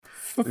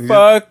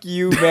Fuck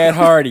you, Matt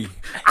Hardy.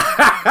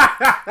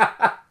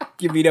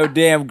 Give me no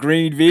damn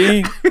green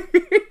bean.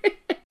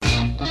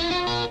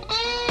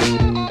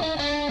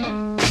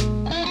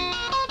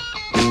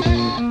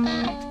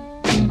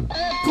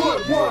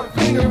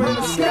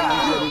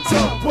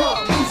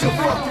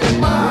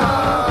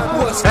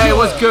 Hey,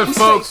 what's good,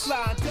 folks?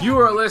 You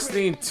are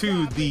listening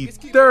to the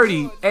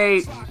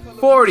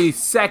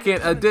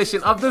 3842nd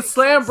edition of the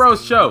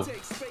Slambros Show.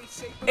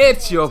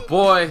 It's your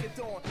boy,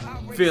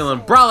 feeling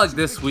brolic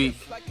this week,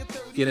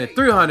 getting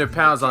 300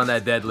 pounds on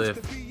that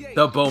deadlift,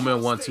 the Bowman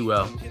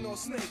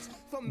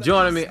 12L.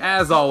 Joining me,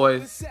 as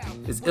always,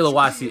 is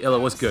Illawasi. Illa,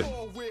 what's good?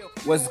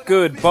 What's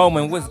good,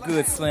 Bowman? What's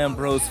good,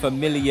 Slambros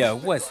Familia?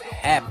 What's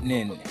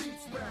happening?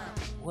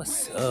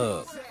 What's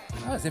up?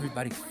 How's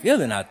everybody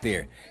feeling out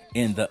there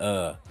in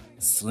the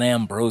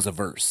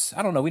Slambrosaverse?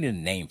 I don't know. We need a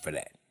name for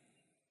that.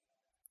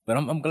 But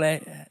I'm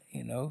glad,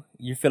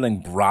 you're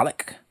feeling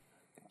brolic,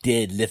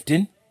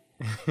 deadlifting.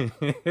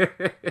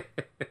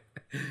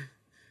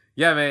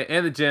 Yeah, man,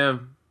 in the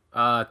gym,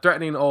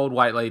 threatening old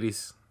white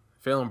ladies,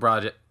 feeling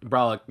brolic,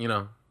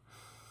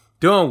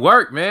 doing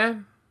work,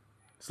 man.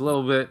 It's a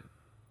little bit.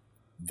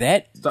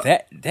 That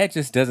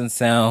just doesn't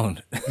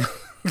sound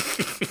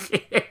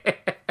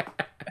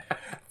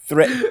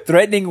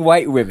threatening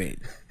white women.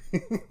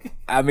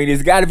 I mean,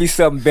 there's got to be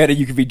something better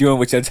you could be doing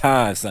with your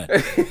time, son.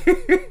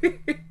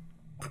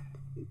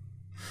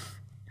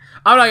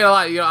 I'm not gonna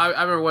lie,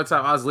 I remember one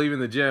time I was leaving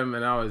the gym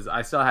and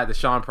I still had the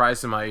Sean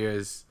Price in my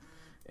ears.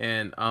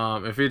 And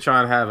if you're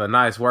trying to have a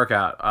nice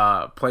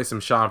workout, play some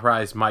Sean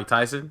Price, Mike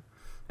Tyson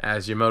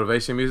as your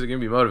motivation music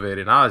and be motivated.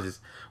 And I was just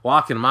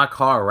walking in my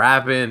car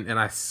rapping, and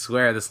I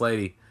swear this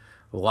lady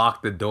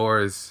locked the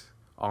doors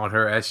on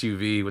her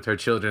SUV with her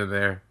children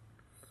there.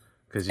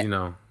 Because,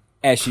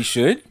 As she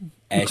should.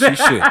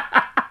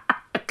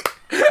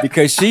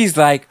 Because she's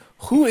like,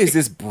 who is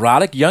this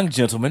brolic young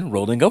gentleman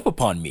rolling up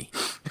upon me?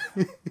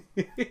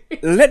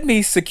 Let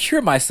me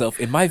secure myself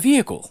in my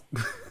vehicle.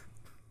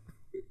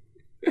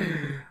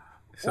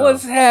 So,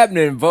 what's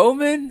happening,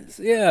 Bowman?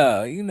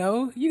 Yeah, you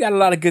got a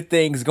lot of good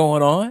things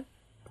going on.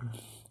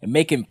 And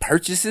making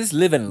purchases,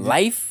 living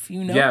life,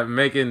 Yeah,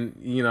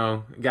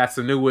 got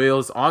some new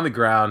wheels on the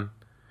ground.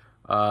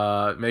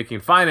 Making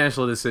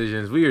financial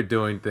decisions. We are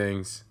doing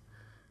things.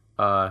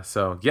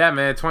 So, yeah,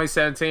 man,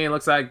 2017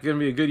 looks like it's going to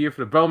be a good year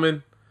for the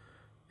Bowman.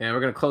 And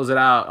we're going to close it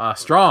out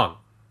strong.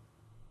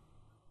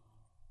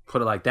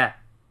 Put it like that.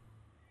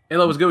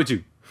 Ella, what's good with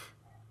you?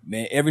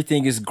 Man,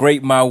 everything is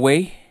great my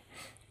way.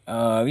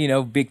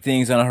 Big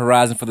things on the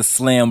horizon for the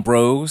Slam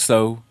Bros.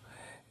 So,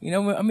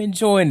 I'm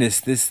enjoying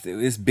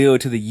this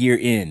build to the year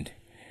end.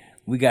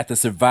 We got the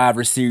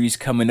Survivor Series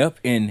coming up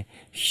in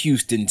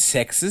Houston,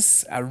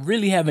 Texas. I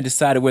really haven't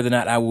decided whether or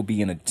not I will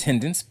be in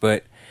attendance,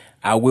 but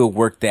I will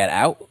work that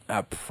out.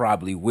 I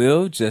probably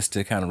will, just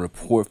to kind of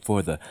report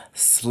for the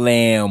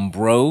Slam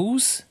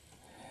Bros.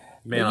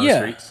 Man on the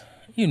streets.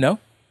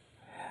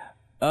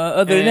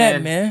 Other than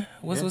that, man,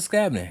 what's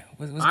happening?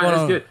 What's going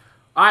on? Good.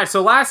 All right,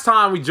 so last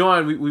time we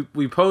joined,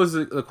 we posed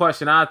the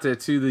question out there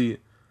to the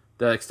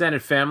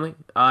extended family.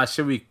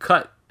 Should we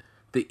cut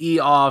the E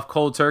off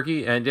cold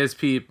turkey and just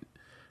peep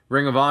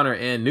Ring of Honor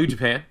and New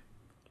Japan?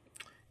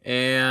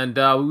 And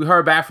we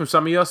heard back from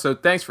some of you, so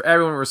thanks for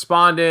everyone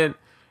responding.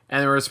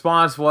 And the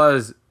response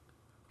was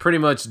pretty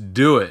much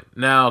do it.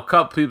 Now, a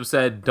couple people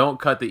said don't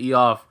cut the E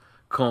off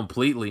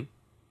completely.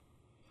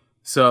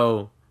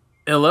 So,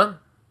 Illa,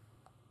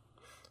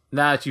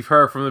 now that you've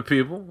heard from the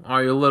people,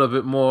 are you a little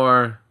bit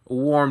more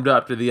warmed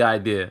up to the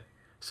idea?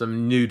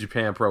 Some New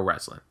Japan Pro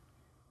Wrestling.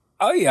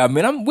 Oh, yeah. I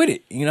mean, I'm with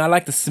it. I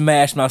like to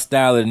smash my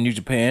style in New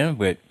Japan,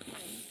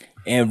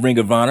 and Ring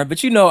of Honor.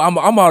 But,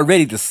 I'm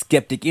already the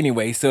skeptic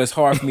anyway, so it's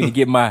hard for me to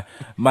get my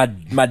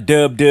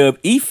dub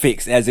E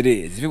fix as it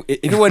is.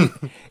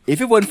 If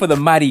it wasn't for the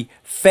mighty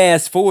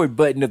fast forward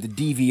button of the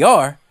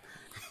DVR,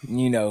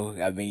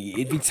 it'd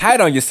be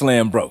tight on your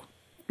Slam, bro.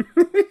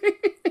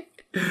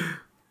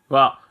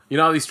 Well,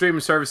 these streaming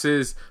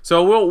services.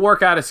 So we'll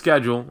work out a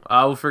schedule.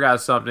 We'll figure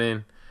out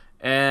something.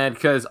 And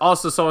because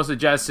also someone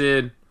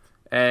suggested,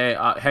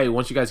 hey,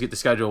 once you guys get the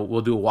schedule,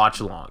 we'll do a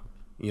watch along.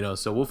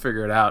 So we'll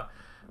figure it out.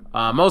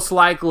 Most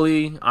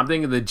likely, I'm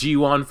thinking the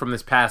G1 from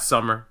this past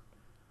summer.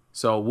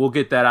 So we'll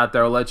get that out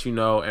there. I'll let you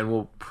know.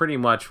 And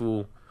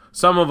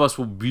some of us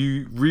will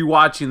be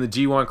rewatching the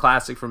G1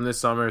 Classic from this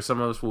summer.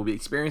 Some of us will be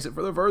experiencing it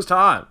for the first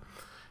time.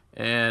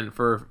 And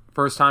for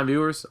first-time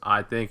viewers,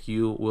 I think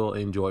you will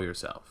enjoy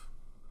yourself.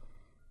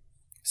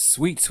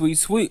 Sweet, sweet,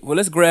 sweet. Well,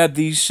 let's grab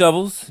these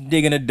shovels,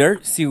 dig in the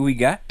dirt, see what we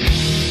got.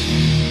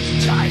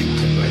 Time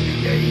to play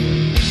the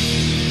game.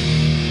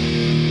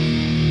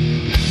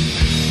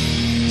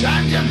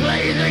 Time to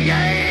play the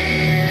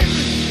game.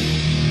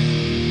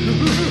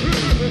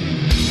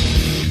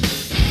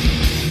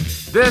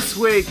 This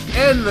week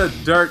in the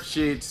dirt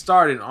sheet,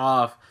 starting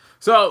off.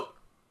 So,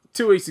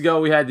 2 weeks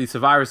ago, we had the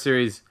Survivor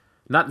Series,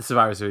 not the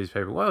Survivor Series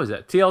paper. What was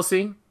that?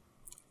 TLC?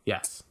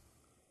 Yes.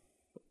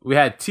 We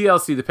had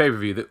TLC, the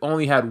pay-per-view, that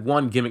only had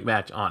one gimmick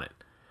match on it.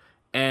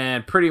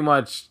 And pretty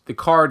much the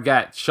card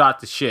got shot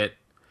to shit.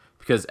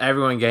 because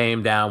everyone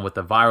came down with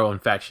the viral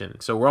infection.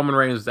 So Roman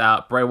Reigns was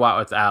out, Bray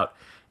Wyatt was out,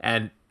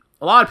 and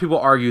a lot of people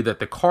argue that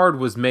the card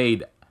was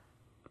made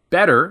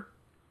better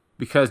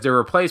because their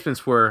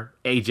replacements were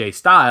AJ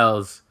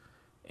Styles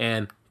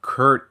and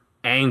Kurt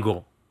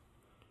Angle,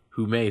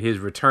 who made his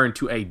return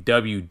to a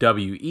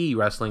WWE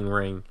wrestling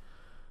ring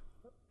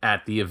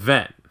at the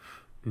event.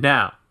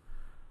 Now,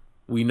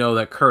 we know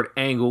that Kurt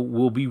Angle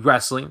will be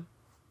wrestling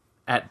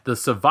at the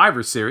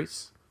Survivor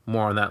Series.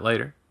 More on that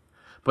later.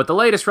 But the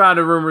latest round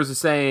of rumors is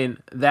saying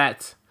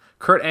that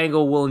Kurt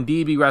Angle will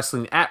indeed be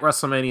wrestling at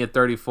WrestleMania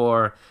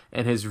 34,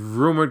 and his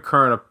rumored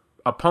current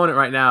opponent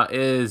right now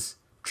is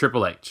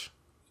Triple H.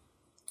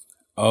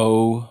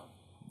 Oh,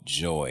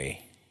 joy.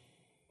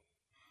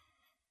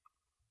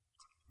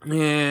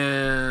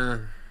 Yeah.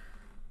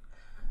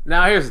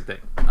 Now, here's the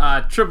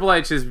thing. Triple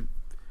H is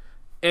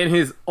in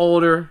his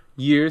older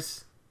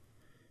years.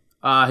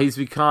 He's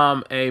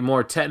become a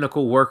more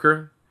technical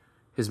worker.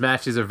 His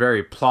matches are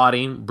very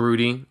plotting,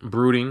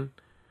 brooding,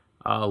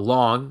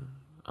 long.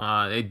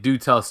 They do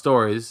tell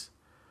stories.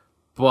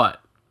 But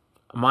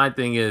my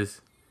thing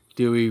is,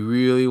 do we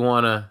really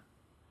want to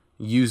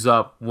use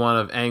up one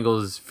of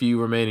Angle's few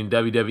remaining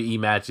WWE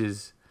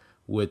matches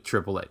with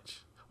Triple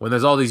H? When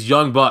there's all these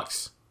young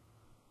bucks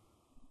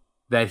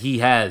that he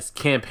has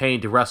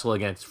campaigned to wrestle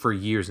against for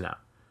years now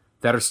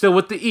that are still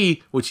with the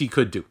E, which he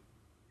could do.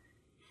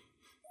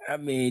 I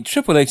mean,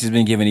 Triple H has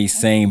been giving these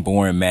same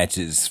boring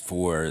matches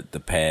for the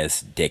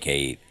past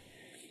decade.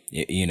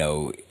 You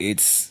know,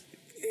 it's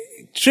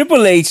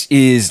Triple H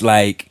is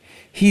like,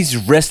 he's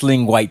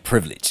wrestling white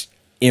privilege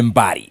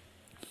embodied.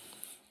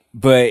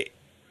 But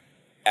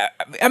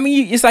I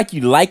mean, it's like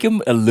you like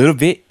him a little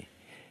bit.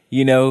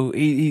 You know,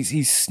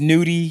 he's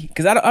snooty,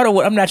 because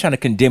I'm not trying to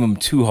condemn him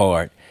too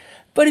hard,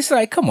 but it's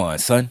like, come on,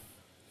 son.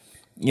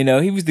 You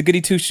know, he was the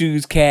goody two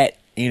shoes cat.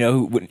 You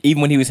know,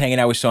 even when he was hanging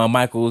out with Shawn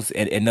Michaels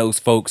and those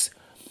folks,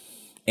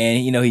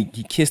 and you know, he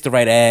kissed the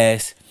right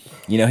ass.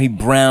 You know, he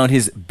browned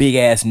his big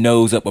ass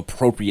nose up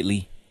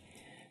appropriately.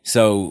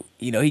 So,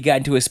 you know, he got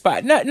into his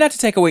spot. Not to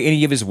take away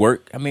any of his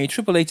work. I mean,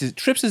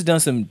 Trips has done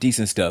some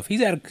decent stuff. He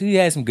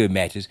had some good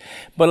matches,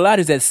 but a lot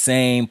is that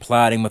same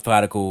plodding,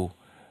 methodical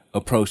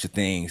approach to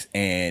things,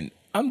 and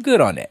I'm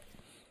good on that.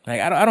 Like,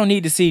 I don't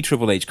need to see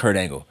Triple H Kurt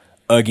Angle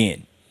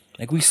again.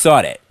 Like, we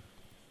saw that.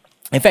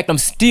 In fact, I'm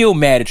still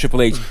mad at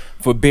Triple H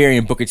for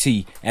burying Booker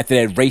T after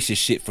that racist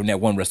shit from that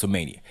one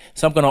WrestleMania.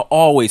 So I'm going to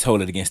always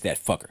hold it against that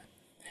fucker.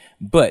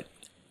 But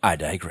I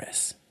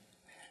digress.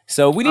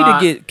 So we need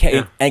to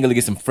get Angle to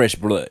get some fresh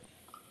blood.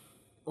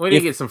 We need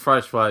to get some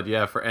fresh blood,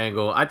 for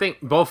Angle. I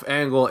think both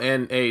Angle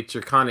and H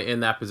are kind of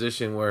in that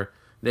position where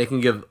they can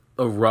give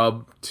a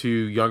rub to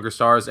younger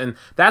stars. And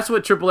that's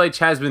what Triple H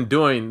has been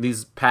doing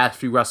these past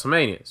few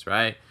WrestleManias,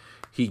 right?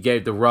 He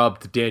gave the rub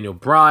to Daniel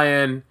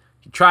Bryan.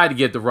 He tried to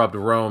get the rub to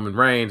Roman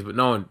Reigns, but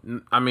no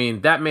one, I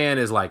mean, that man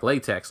is like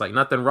latex. Like,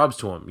 nothing rubs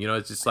to him. You know,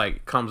 it's just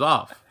like, comes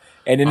off.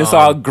 And then it's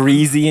all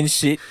greasy and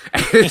shit.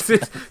 It's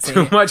just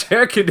too much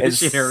hair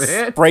conditioner,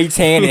 man. Spray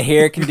tan and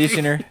hair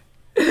conditioner.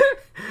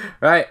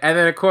 Right. And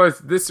then, of course,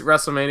 this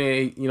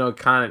WrestleMania, you know,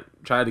 kind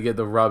of tried to give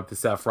the rub to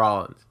Seth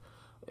Rollins.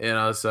 You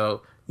know,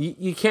 so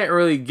you can't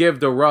really give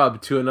the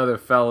rub to another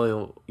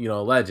fellow, you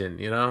know, legend,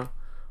 you know?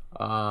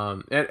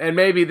 And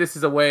maybe this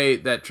is a way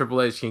that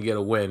Triple H can get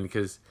a win,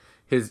 because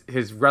his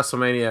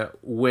WrestleMania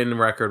win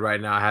record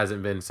right now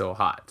hasn't been so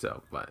hot.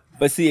 So,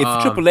 but see,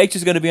 if Triple H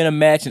is going to be in a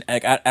match, and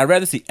I'd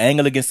rather see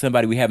Angle against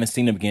somebody we haven't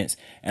seen him against,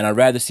 and I'd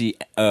rather see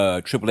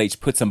Triple H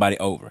put somebody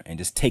over and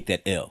just take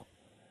that L.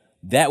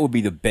 That would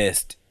be the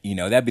best. You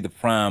know, that'd be the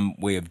prime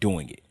way of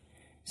doing it.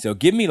 So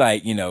give me,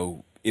 like, you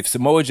know, if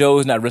Samoa Joe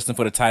is not wrestling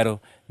for the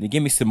title, then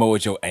give me Samoa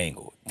Joe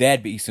Angle.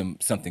 That'd be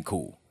something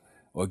cool.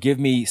 Or give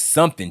me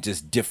something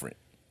just different.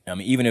 I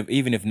mean,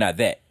 even if not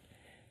that,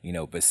 you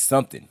know, but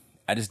something.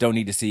 I just don't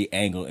need to see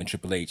Angle and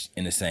Triple H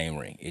in the same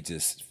ring. It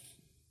just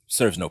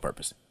serves no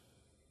purpose.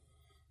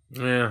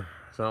 Yeah,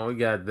 so we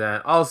got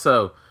that.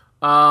 Also,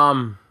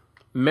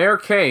 Mayor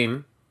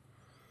Kane,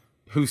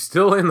 who's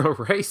still in the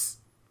race,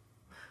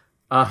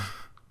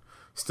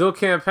 still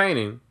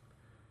campaigning.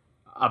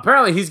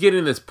 Apparently, he's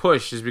getting this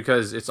push just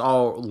because it's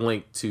all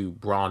linked to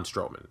Braun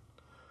Strowman.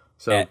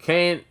 So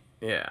Kane,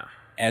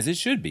 as it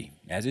should be.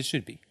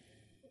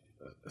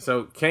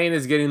 So Kane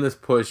is getting this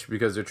push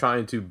because they're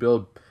trying to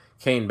build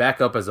Kane back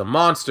up as a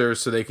monster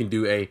so they can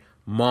do a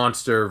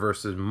monster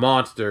versus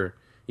monster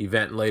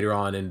event later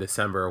on in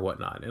December or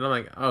whatnot. And I'm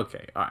like,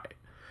 okay, all right.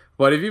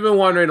 But if you've been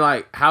wondering,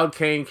 like, how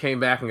Kane came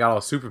back and got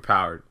all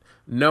superpowered,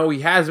 no, he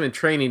hasn't been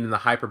training in the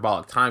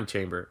hyperbolic time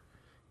chamber.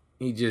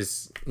 He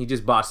just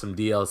bought some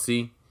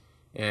DLC,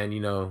 and, you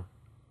know,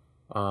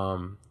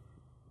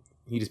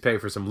 he just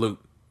paid for some loot.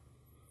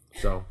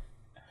 So,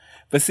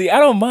 but see, I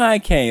don't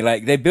mind Kane.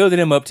 Like, they building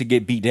him up to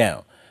get beat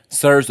down.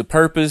 Serves the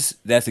purpose.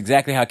 That's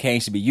exactly how Kane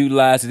should be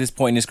utilized at this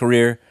point in his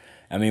career.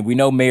 I mean, we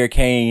know Mayor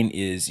Kane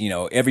is, you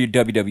know, every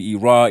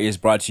WWE Raw is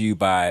brought to you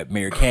by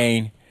Mayor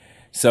Kane.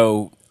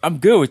 So I'm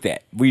good with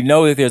that. We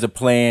know that there's a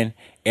plan,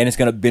 and it's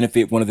going to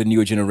benefit one of the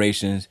newer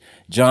generations.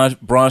 Braun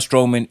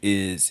Strowman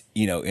is,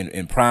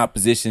 in prime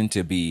position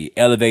to be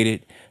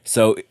elevated.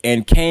 So,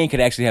 and Kane could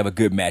actually have a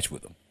good match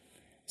with him.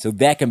 So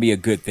that can be a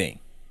good thing.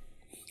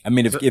 I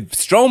mean, if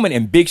Strowman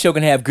and Big Show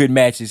can have good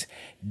matches,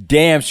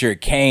 damn sure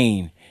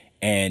Kane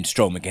and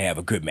Strowman can have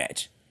a good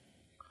match.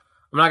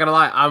 I'm not going to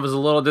lie. I was a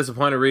little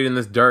disappointed reading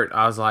this dirt.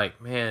 I was like,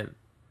 man,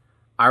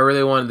 I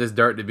really wanted this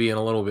dirt to be in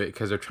a little bit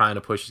because they're trying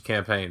to push his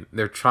campaign.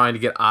 They're trying to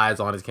get eyes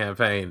on his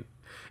campaign.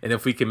 And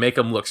if we can make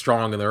him look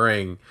strong in the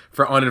ring,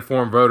 for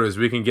uninformed voters,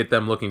 we can get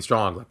them looking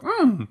strong. Like,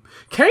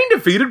 Kane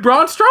defeated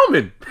Braun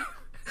Strowman.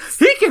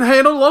 He can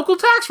handle local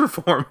tax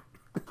reform.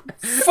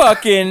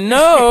 Fucking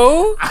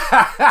no.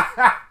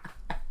 I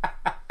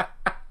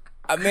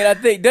mean, I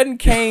think, doesn't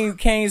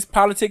Kane's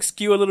politics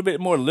skew a little bit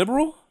more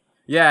liberal?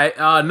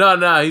 Yeah,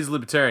 no, he's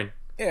libertarian.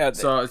 Yeah,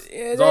 so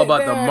it's all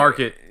about the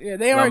market. Yeah,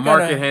 they aren't the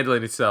market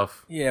handling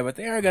itself. Yeah, but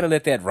they aren't gonna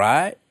let that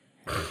ride.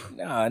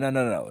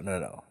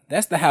 No.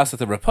 That's the house that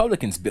the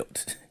Republicans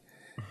built,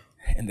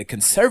 and the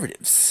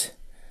conservatives.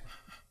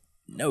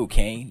 No,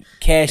 Kane,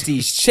 cash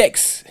these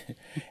checks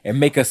and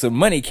make us some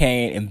money,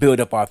 Kane, and build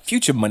up our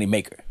future money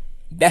maker.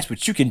 That's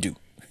what you can do.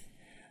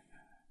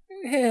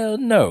 Hell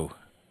no,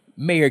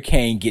 Mayor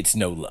Kane gets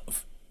no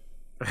love.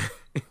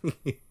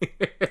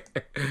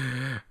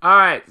 All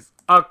right,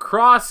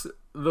 across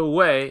the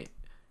way,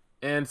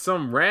 and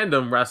some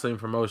random wrestling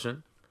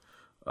promotion,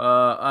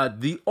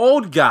 the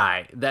old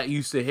guy that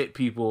used to hit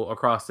people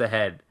across the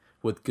head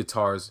with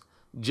guitars,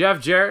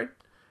 Jeff Jarrett,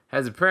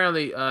 has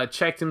apparently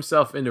checked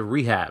himself into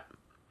rehab.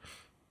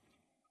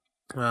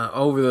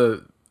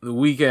 Over the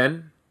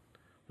weekend,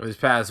 or this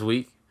past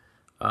week,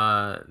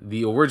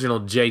 the original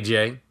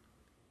JJ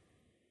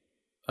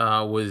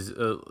was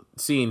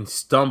seen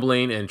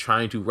stumbling and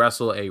trying to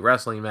wrestle a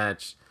wrestling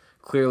match,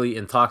 clearly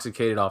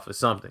intoxicated off of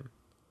something.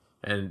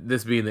 And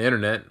this being the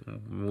internet,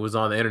 was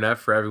on the internet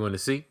for everyone to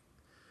see.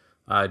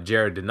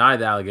 Jared denied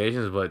the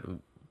allegations, but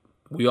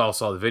we all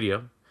saw the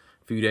video.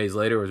 A few days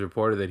later, it was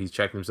reported that he's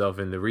checked himself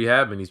into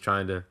rehab and he's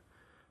trying to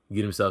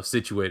get himself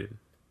situated.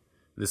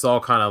 This all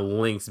kind of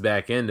links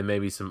back into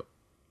maybe some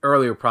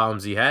earlier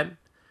problems he had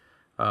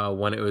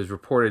when it was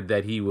reported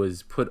that he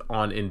was put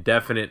on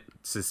indefinite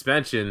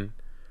suspension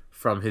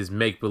from his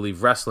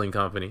make-believe wrestling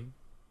company,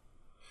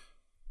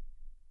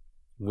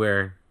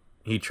 where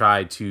he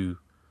tried to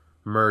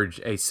merge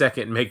a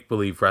second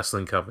make-believe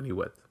wrestling company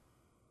with.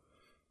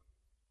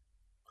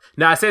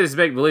 Now, I say this is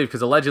make-believe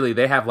because allegedly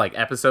they have like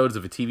episodes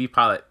of a TV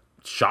pilot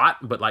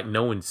shot, but like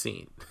no one's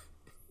seen.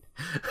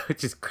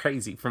 Which is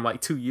crazy, from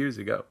like 2 years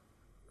ago.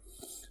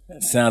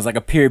 That sounds like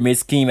a pyramid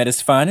scheme at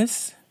its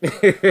finest.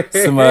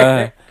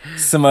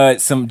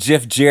 Some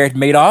Jeff Jarrett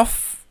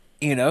Madoff,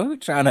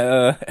 trying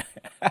to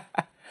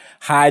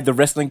hide the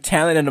wrestling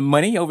talent and the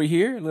money over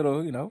here. A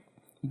little,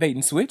 bait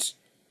and switch.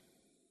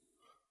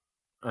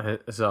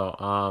 It's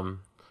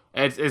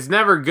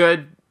never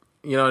good.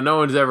 No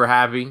one's ever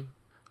happy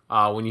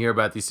when you hear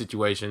about these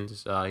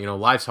situations.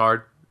 Life's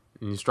hard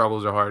and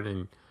struggles are hard,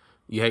 and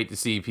you hate to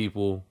see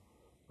people,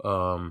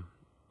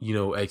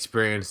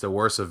 experience the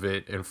worst of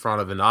it in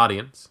front of an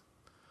audience.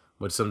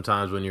 But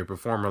sometimes when you're a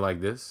performer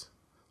like this,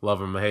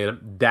 love him or hate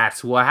him,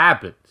 that's what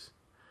happens.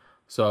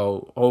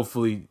 So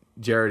hopefully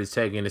Jared is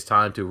taking his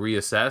time to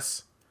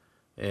reassess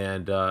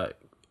and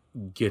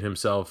get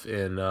himself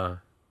in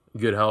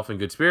good health and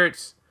good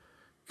spirits,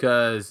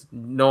 because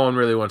no one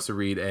really wants to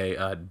read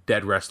a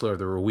dead wrestler of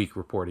the week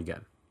report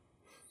again.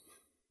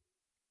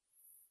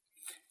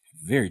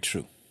 Very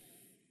true.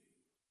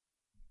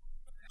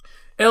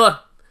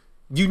 Ella,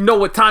 you know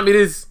what time it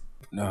is?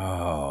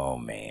 Oh,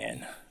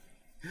 man.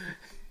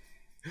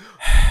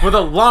 For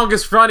the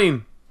longest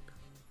running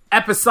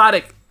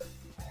episodic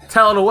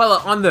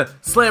telenovela on the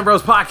Slambros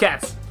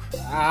podcast.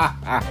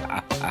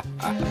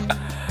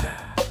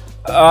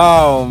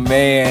 Oh,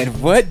 man.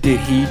 What did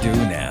he do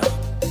now?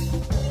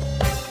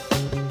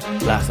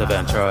 Las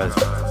aventuras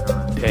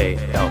de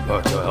El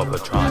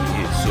Patron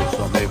y sus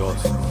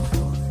amigos.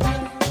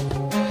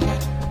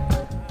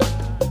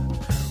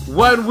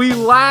 When we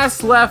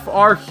last left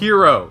our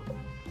hero,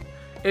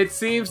 it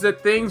seems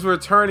that things were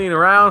turning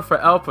around for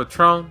El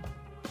Patron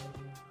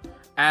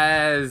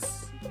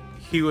as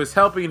he was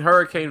helping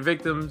hurricane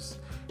victims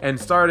and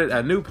started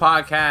a new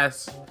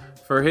podcast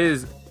for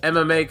his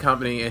MMA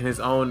company in his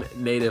own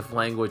native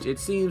language. It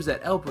seems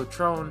that El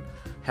Patron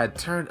had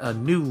turned a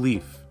new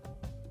leaf.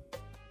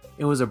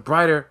 It was a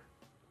brighter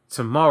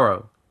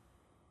tomorrow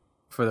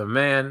for the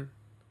man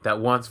that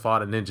once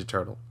fought a Ninja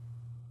Turtle.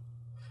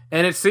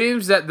 And it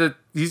seems that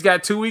he's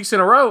got 2 weeks in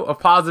a row of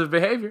positive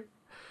behavior,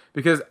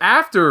 because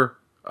after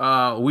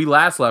we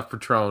last left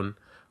Patron,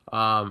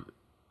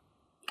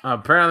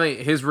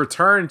 apparently his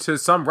return to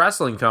some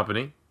wrestling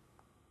company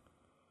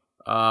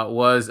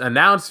was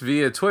announced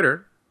via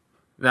Twitter.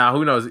 Now,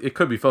 who knows? It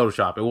could be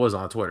Photoshop. It was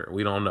on Twitter.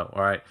 We don't know.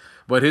 All right.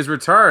 But his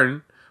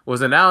return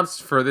was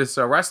announced for this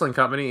wrestling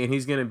company, and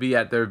he's going to be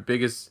at their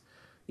biggest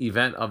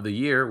event of the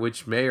year,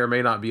 which may or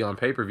may not be on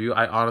pay-per-view.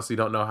 I honestly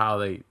don't know how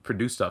they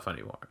produce stuff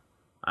anymore.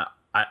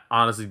 I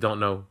honestly don't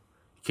know.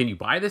 Can you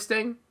buy this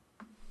thing?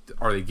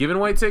 Are they giving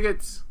away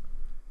tickets?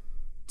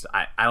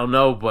 I don't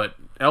know, but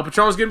El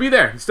Patron's gonna be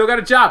there. He's still got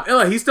a job.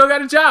 Illa, he's still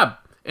got a job,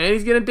 and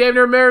he's gonna damn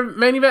near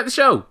main event the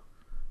show.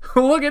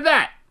 Look at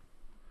that.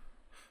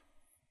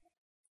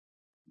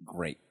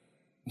 Great.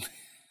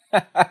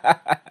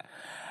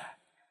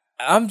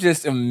 I'm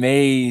just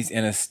amazed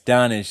and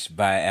astonished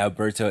by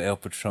Alberto El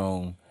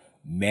Patron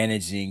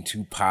managing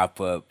to pop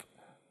up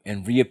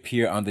and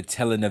reappear on the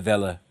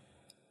telenovela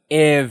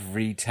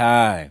every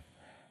time.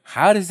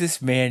 How does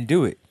this man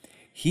do it?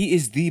 He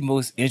is the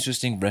most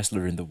interesting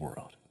wrestler in the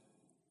world.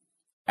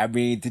 I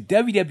mean, the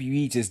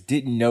WWE just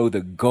didn't know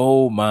the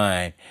gold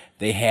mine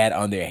they had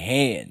on their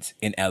hands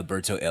in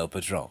Alberto El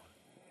Patron.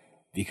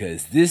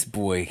 Because this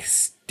boy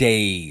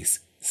stays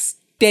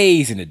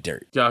in the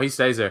dirt. Yo, he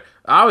stays there.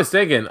 I was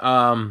thinking,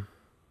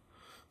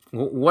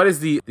 what does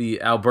the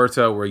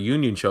Alberto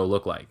reunion show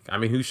look like? I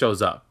mean, who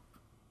shows up?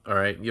 All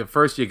right.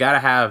 First, you got to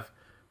have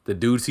the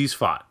dudes he's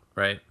fought,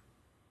 right?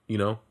 You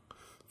know,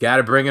 got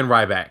to bring in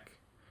Ryback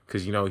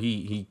because, you know,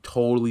 he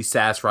totally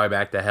sassed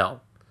Ryback to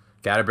hell.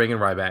 Got to bring in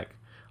Ryback.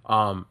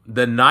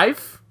 The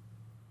knife,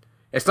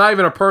 it's not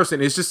even a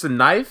person. It's just a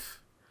knife.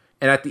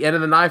 And at the end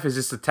of the knife is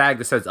just a tag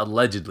that says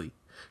allegedly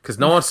because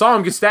no one saw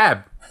him get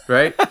stabbed,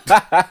 right?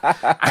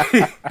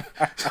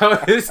 So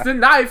it's the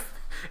knife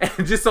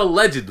and just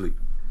allegedly.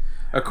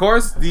 Of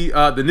course, the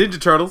Ninja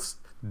Turtles,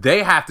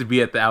 they have to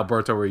be at the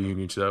Alberto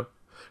reunion show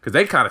because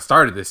they kind of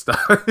started this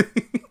stuff.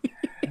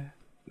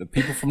 The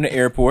people from the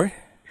airport.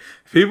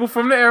 People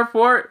from the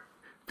airport.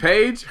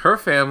 Paige, her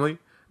family,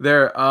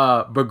 they're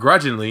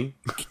begrudgingly.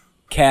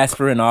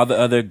 Casper and all the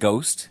other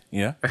ghosts.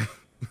 Yeah.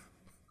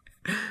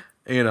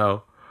 You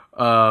know,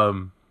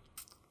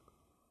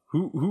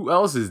 who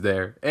else is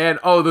there? And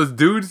those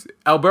dudes,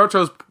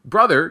 Alberto's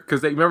brother,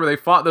 because they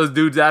fought those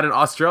dudes out in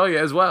Australia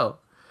as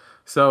well.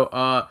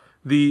 So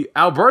the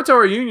Alberto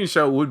reunion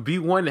show would be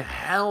one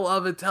hell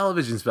of a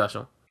television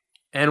special,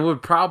 and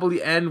would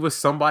probably end with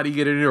somebody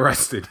getting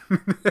arrested.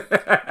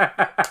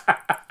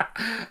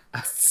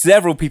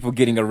 Several people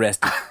getting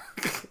arrested,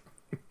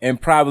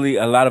 and probably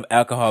a lot of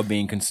alcohol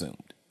being consumed.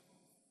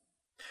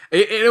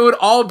 It would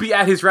all be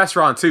at his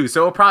restaurant too,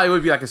 so it probably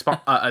would be like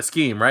a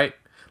scheme, right?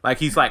 Like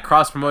he's like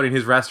cross promoting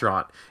his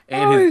restaurant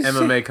and his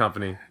MMA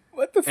company.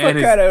 What the fuck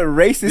kind of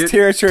racist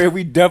territory are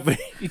we dumping?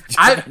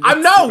 I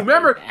know.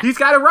 Remember, he's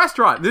got a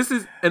restaurant. This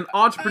is an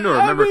entrepreneur.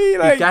 Remember,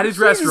 he's got his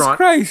restaurant.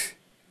 Christ.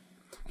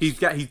 He's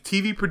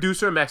TV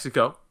producer in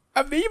Mexico.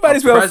 I mean, you might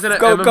as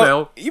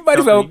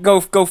well go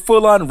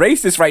full on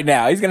racist right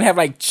now. He's gonna have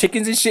like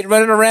chickens and shit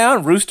running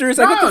around, roosters.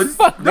 Like what the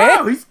fuck,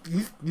 man? No, he's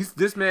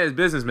this man is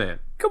businessman.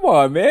 Come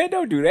on, man,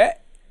 don't do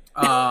that.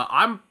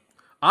 I'm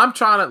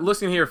trying to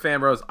listen here, fan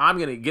bros. I'm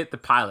gonna get the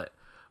pilot.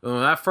 When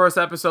that first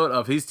episode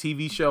of his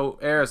TV show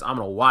airs, I'm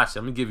gonna watch it.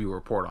 I'm gonna give you a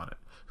report on it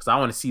because I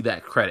want to see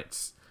that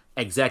credits.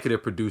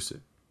 Executive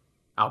producer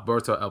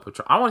Alberto El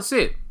Patron. I want to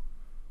see it.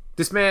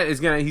 This man is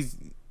gonna he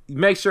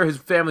makes sure his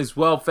family's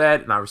well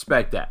fed, and I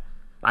respect that.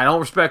 I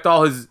don't respect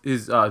all his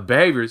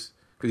behaviors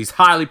because he's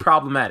highly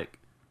problematic.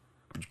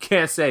 But you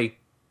can't say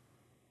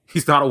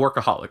he's not a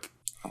workaholic.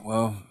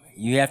 Well,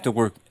 you have to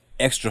work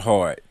extra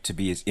hard to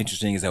be as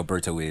interesting as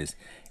Alberto is,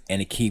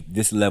 and to keep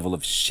this level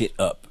of shit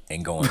up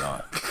and going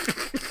on.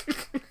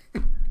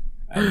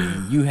 I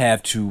mean, you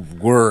have to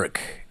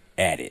work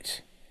at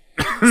it.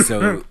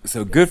 So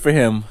good for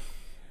him.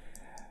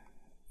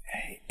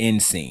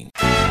 End scene.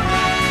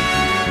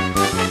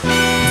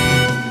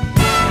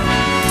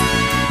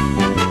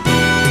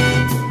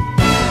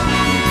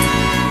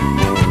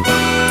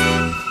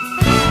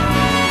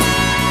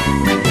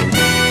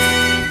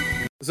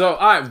 So,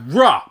 all right,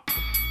 Raw.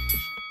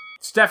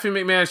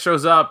 Stephanie McMahon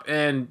shows up,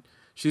 and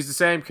she's the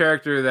same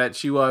character that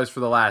she was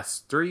for the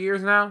last 3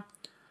 years now.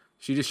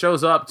 She just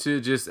shows up to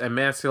just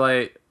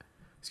emasculate,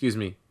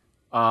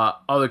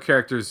 other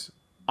characters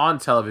on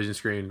television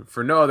screen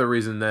for no other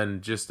reason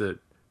than just to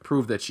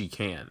prove that she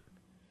can.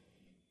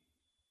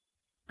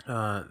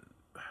 The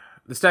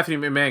Stephanie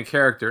McMahon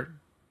character,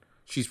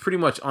 she's pretty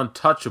much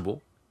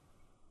untouchable.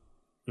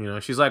 You know,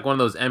 she's like one of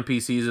those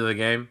NPCs of the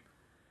game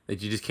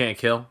that you just can't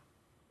kill.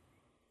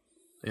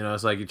 You know,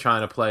 it's like you're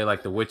trying to play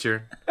like The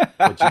Witcher,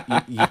 but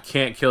you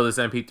can't kill this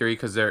MP3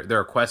 because they're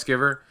a quest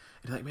giver.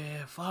 And you're like,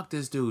 man, fuck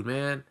this dude,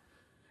 man.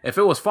 If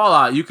it was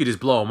Fallout, you could just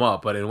blow him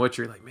up, but in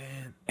Witcher, you're like,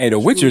 man. Hey, The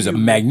Witcher is a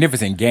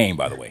magnificent game,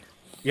 by the way.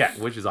 Yeah,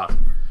 Witcher's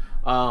awesome.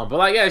 But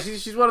like, yeah,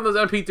 she's one of those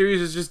MP3s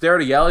who's just there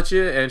to yell at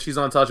you, and she's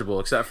untouchable,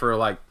 except for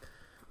like,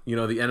 you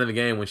know, the end of the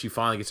game when she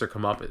finally gets her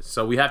comeuppance.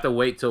 So we have to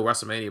wait till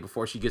WrestleMania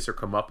before she gets her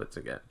comeuppance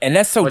again. And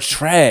that's so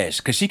trash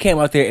because she came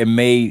out there and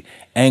made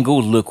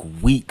Angle look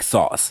weak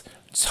sauce.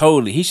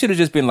 Totally. He should have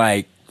just been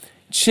like,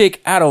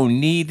 chick, I don't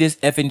need this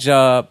effing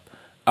job.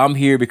 I'm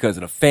here because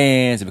of the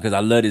fans and because I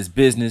love this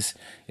business,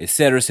 et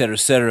cetera, et cetera, et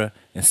cetera.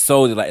 And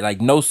sold it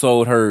like no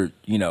sold her,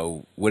 you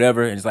know,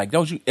 whatever. And it's like,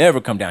 don't you ever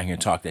come down here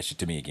and talk that shit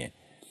to me again.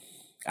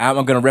 I'm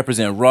going to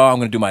represent Raw. I'm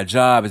going to do my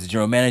job as a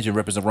general manager and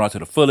represent Raw to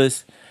the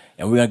fullest.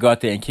 And we're going to go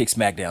out there and kick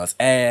SmackDown's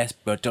ass.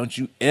 But don't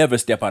you ever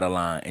step out of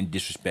line and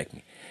disrespect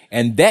me.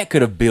 And that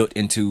could have built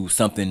into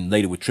something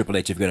later with Triple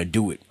H if you're going to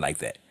do it like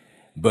that.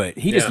 But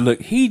he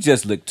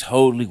just looked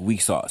totally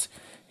weak sauce.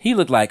 He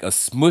looked like a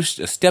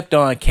stepped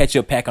on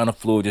ketchup pack on the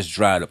floor, just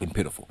dried up and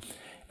pitiful.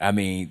 I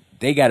mean,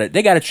 they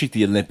gotta treat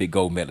the Olympic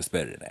gold medalists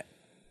better than that.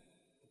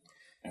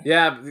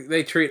 Yeah,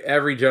 they treat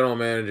every general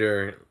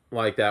manager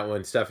like that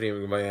when Stephanie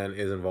McMahon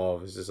is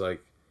involved. It's just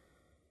like,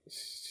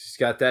 she's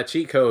got that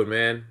cheat code,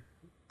 man.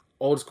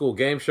 Old school,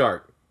 Game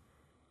Shark.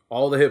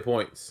 All the hit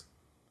points.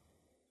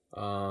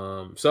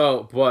 But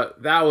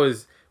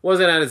that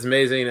wasn't as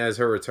amazing as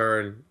her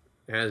return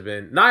has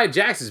been. Nia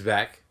Jax is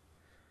back.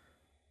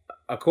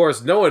 Of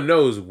course, no one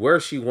knows where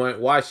she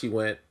went, why she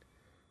went.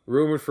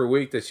 Rumored for a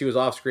week that she was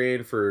off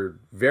screen for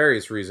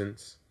various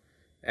reasons.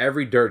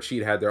 Every dirt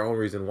sheet had their own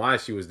reason why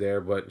she was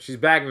there, but she's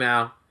back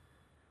now.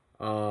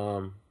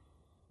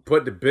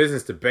 Put the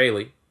business to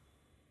Bayley,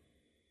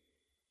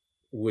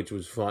 which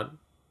was fun.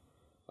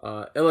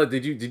 Illa,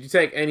 did you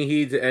take any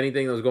heed to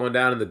anything that was going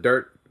down in the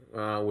dirt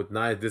with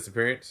Nia's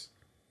disappearance?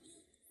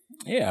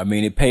 Yeah, I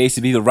mean, it pays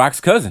to be The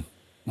Rock's cousin.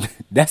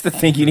 That's the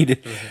thing you need to.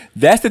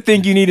 That's the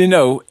thing you need to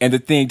know, and the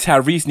thing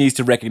Tyrese needs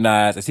to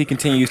recognize as he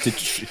continues to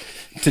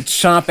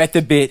chomp at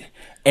the bit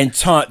and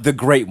taunt the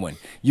great one.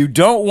 You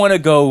don't want to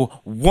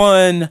go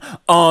 1-on-1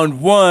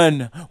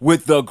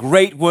 with the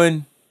great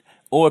one,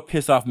 or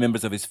piss off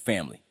members of his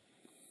family.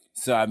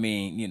 So I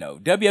mean,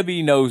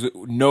 WWE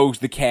knows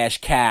the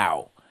cash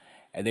cow,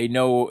 and they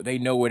know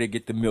where to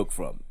get the milk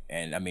from.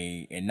 And I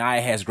mean, and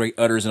Nia has great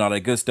udders and all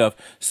that good stuff.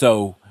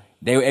 So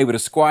they were able to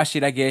squash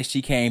it. I guess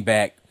she came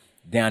back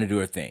down to do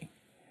her thing.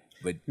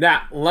 But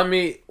now let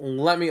me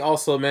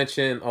also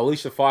mention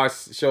Alicia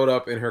Fox showed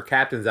up in her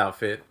captain's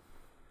outfit.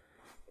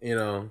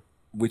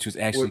 Which was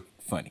actually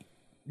funny.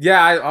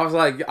 Yeah, I was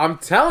like, I'm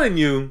telling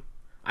you,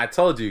 I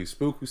told you,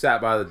 Spook who sat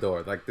by the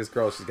door. Like, this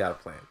girl, she's got a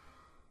plan.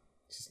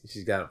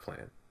 She's got a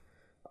plan.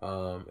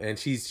 And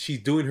she's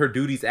doing her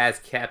duties as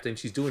captain.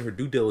 She's doing her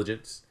due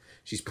diligence.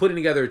 She's putting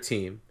together a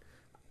team.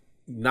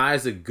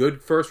 Nia's a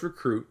good first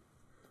recruit.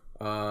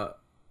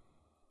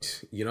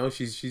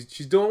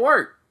 She's doing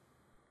work.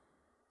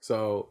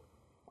 So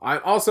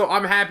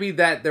I'm happy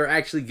that they're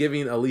actually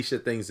giving Alicia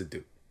things to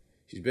do.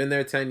 She's been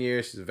there 10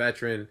 years. She's a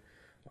veteran.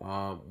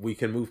 We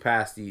can move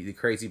past the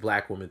crazy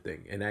black woman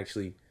thing and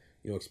actually,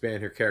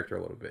 expand her character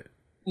a little bit.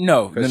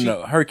 No.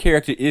 Her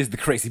character is the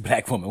crazy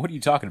black woman. What are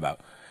you talking about?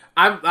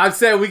 I'm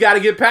saying we got to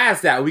get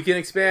past that. We can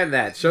expand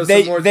that. Show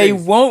some more things. They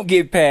won't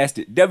get past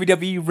it.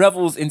 WWE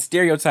revels in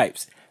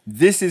stereotypes.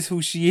 This is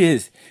who she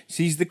is.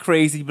 She's the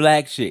crazy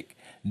black chick.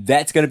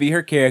 That's going to be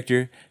her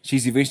character.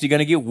 She's eventually going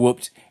to get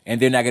whooped,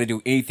 and they're not going to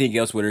do anything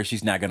else with her.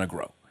 She's not going to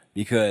grow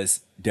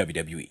because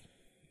WWE.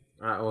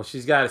 All right, well,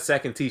 she's got a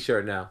second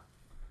T-shirt now.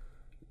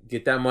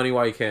 Get that money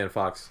while you can,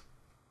 Fox.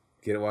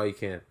 Get it while you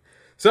can.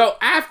 So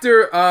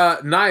after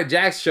Nia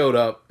Jax showed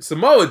up,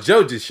 Samoa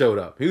Joe just showed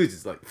up. He was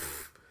just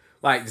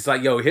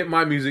like, yo, hit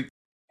my music.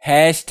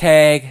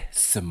 Hashtag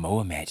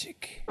Samoa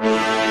Magic.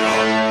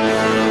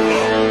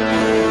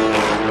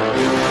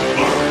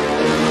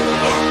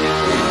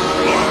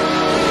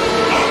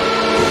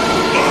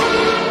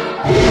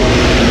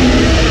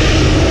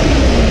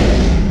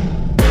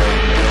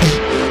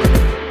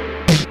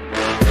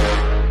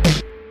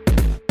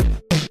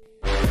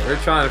 They're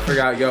trying to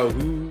figure out,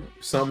 who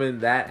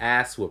summoned that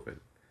ass whooping.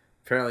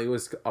 Apparently it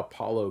was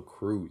Apollo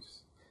Crews.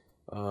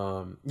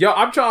 I'm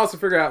trying to also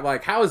figure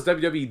out, how is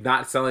WWE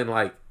not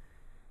selling,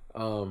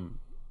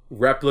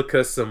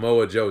 replica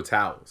Samoa Joe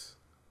towels?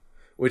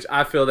 Which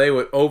I feel they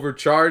would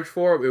overcharge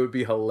for. It would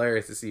be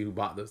hilarious to see who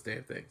bought those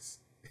damn things.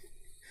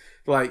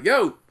 Buy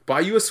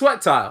you a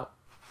sweat towel.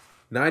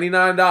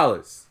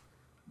 $99.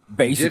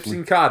 Basically.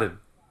 Egyptian cotton.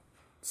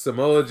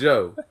 Samoa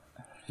Joe.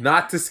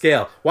 Not to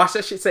scale. Watch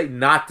that shit say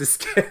not to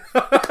scale.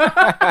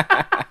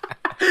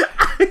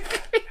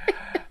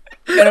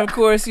 And of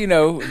course,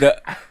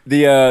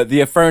 the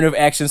Affirmative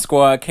Action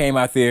Squad came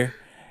out there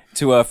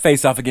to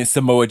face off against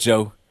Samoa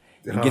Joe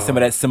and get some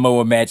of that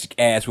Samoa Magic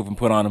ass whooping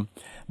put on him.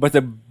 But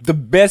the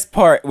best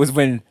part was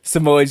when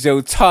Samoa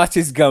Joe tossed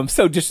his gum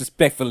so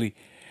disrespectfully.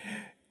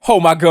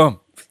 Hold my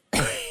gum.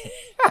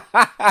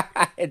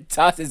 And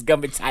tossed his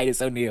gum at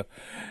Titus O'Neil.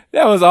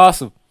 That was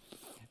awesome.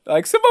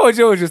 Samoa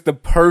Joe is just the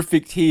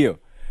perfect heel.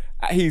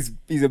 He's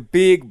a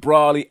big,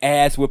 brawly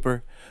ass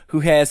whipper who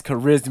has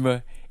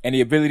charisma and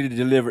the ability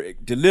to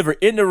deliver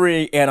in the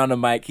ring and on the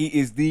mic. He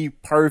is the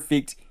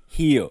perfect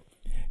heel.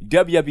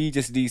 WWE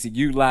just needs to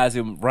utilize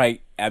him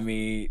right. I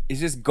mean, it's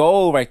just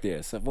gold right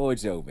there. Samoa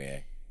Joe,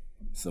 man.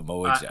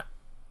 Samoa Joe.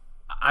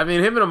 I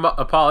mean, him and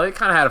Apollo, they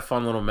kind of had a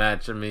fun little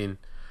match. I mean,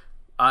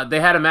 they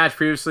had a match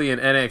previously in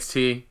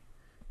NXT.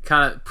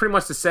 Kind of pretty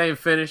much the same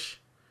finish.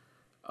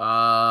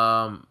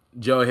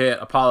 Joe hit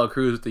Apollo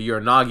Crews with the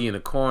Uranagi in the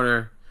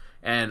corner.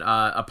 And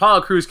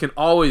Apollo Crews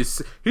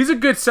he's a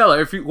good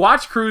seller. If you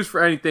watch Crews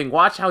for anything,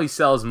 watch how he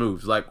sells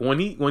moves. When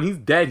he's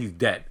dead, he's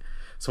dead.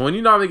 So when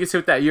you normally get hit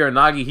with that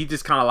Uranagi, he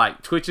just kind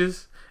of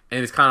twitches,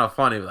 and it's kind of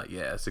funny.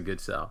 Yeah, it's a good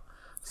sell.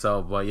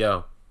 So, but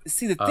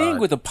see, the thing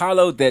with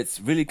Apollo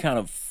that's really kind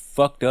of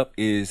fucked up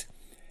is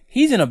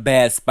he's in a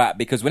bad spot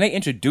because when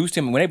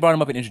they brought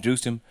him up and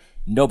introduced him,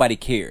 nobody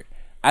cared.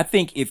 I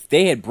think if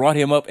they had brought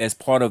him up as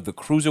part of the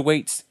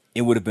cruiserweights,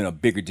 it would have been a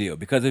bigger deal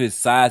because of his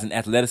size and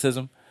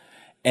athleticism.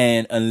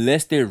 And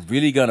unless they're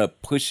really gonna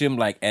push him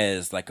like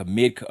as like a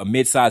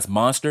mid-sized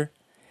monster,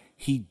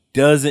 he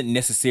doesn't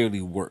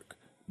necessarily work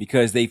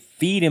because they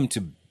feed him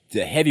to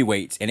the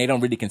heavyweights and they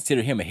don't really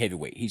consider him a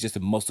heavyweight. He's just a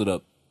muscled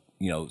up,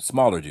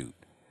 smaller dude.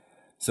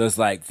 So it's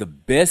like the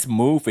best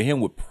move for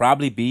him would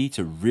probably be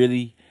to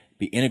really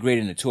be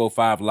integrated into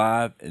 205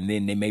 Live, and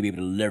then they may be able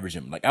to leverage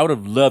him. Like I would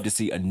have loved to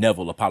see a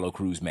Neville Apollo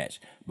Crews match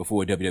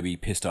before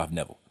WWE pissed off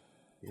Neville.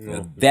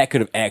 That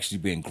could have actually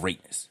been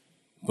greatness.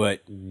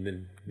 But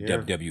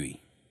WWE.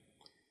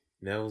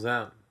 Neville's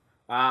out.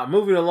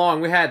 Moving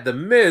along, we had The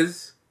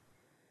Miz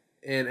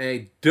in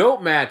a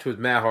dope match with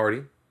Matt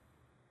Hardy.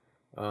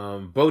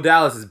 Bo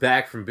Dallas is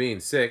back from being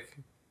sick.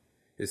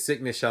 His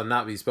sickness shall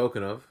not be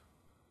spoken of.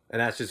 And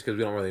that's just because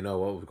we don't really know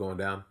what was going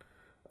down.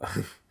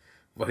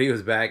 But he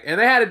was back. And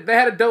they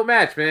had a dope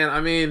match, man.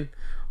 I mean,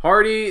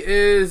 Hardy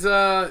is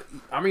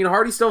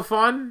Hardy's still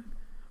fun.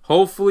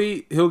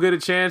 Hopefully he'll get a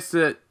chance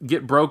to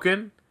get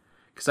broken.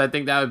 Because I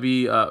think that would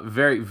be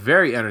very,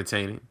 very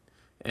entertaining.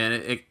 And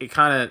it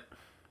kind of a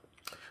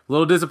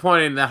little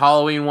disappointing that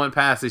Halloween went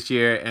past this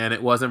year and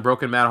it wasn't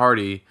Broken Matt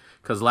Hardy.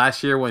 Because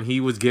last year when he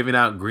was giving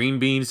out green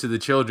beans to the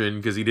children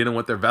because he didn't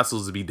want their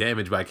vessels to be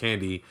damaged by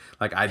candy,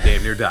 like I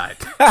damn near died.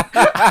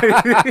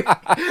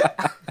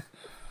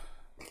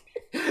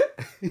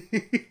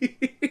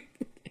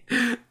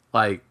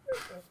 Like,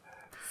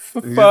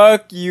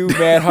 fuck you,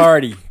 Matt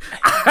Hardy.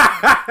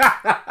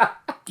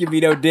 Give me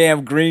no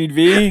damn green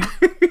bean.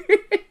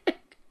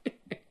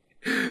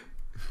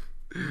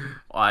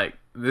 Like,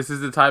 this is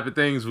the type of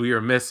things we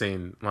are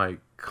missing. Like,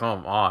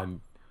 come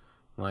on.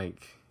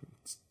 Like,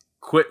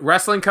 quit.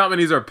 Wrestling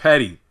companies are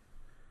petty.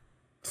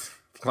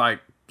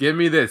 Like, give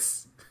me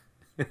this.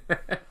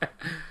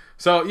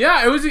 So,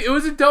 yeah, it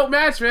was a dope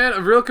match, man.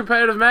 A real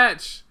competitive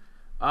match.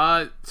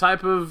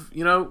 Type of,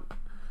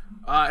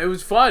 it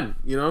was fun,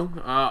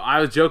 I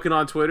was joking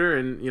on Twitter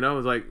and, it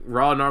was like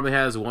Raw normally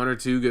has 1 or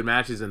 2 good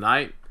matches a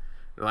night.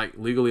 They're like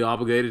legally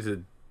obligated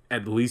to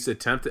at least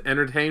attempt to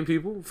entertain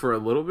people for a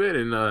little bit.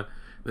 And,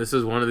 this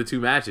was one of the 2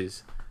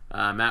 matches.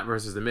 Matt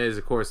versus The Miz.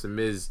 Of course, The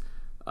Miz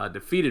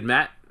defeated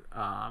Matt.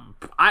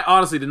 I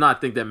honestly did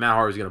not think that Matt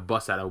Hardy was going to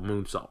bust out a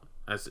moonsault.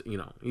 That's,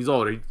 he's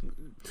older.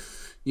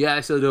 Yeah, I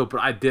still do,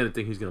 but I didn't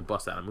think he was going to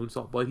bust out a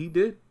moonsault, but he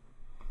did.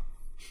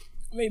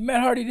 I mean,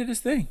 Matt Hardy did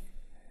his thing.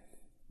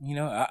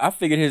 I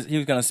figured he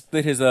was gonna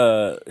split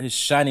his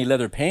shiny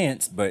leather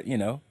pants, but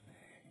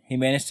he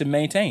managed to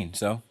maintain.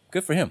 So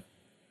good for him.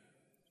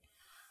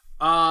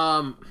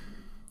 Asuka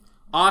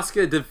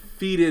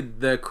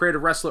defeated the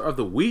Creative Wrestler of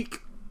the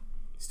Week,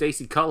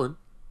 Stacey Cullen.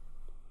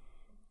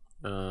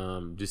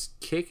 Just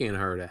kicking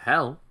her to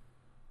hell.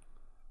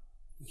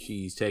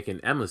 She's taking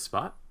Emma's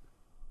spot,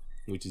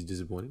 which is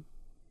disappointing.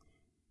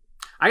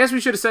 I guess we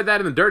should have said that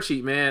in the dirt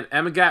sheet, man.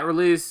 Emma got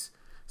released.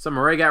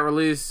 Summer Rae got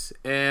released,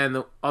 and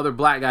the other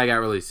black guy got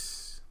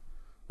released.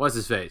 What's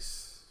his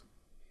face?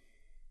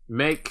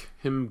 Make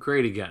him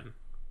great again.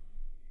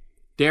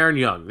 Darren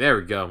Young. There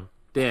we go.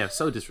 Damn,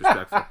 so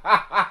disrespectful.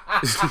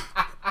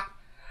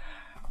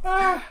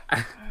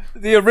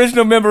 The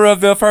original member of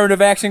the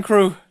affirmative action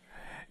crew,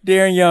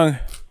 Darren Young.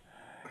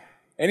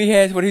 And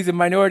he's a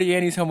minority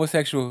and he's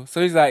homosexual.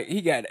 So he's like,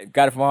 he got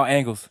it from all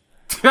angles.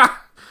 Why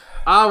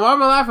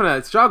am I laughing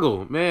at?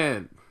 Struggle.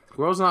 Man,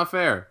 world's not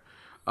fair.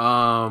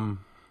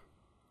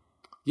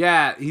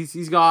 Yeah,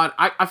 he's gone.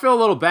 I feel a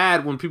little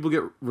bad when people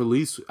get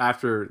released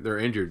after they're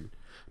injured.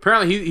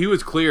 Apparently he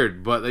was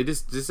cleared, but they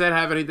just didn't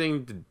have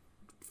anything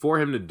for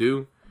him to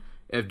do.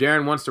 If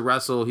Darren wants to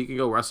wrestle, he can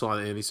go wrestle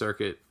on the indie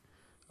circuit.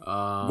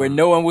 Where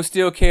no one will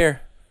still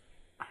care.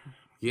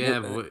 Yeah,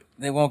 but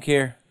they won't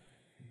care.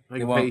 He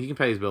can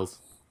pay his bills.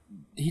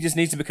 He just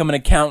needs to become an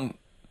accountant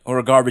or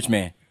a garbage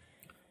man.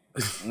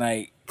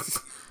 Like,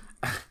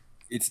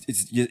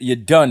 you're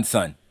done,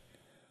 son.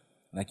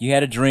 Like, you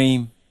had a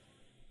dream.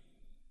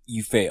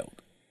 You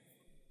failed.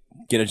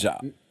 Get a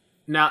job.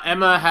 Now,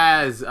 Emma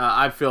has,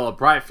 I feel, a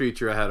bright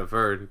future ahead of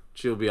her.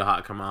 She'll be a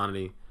hot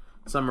commodity.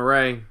 Summer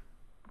Rae,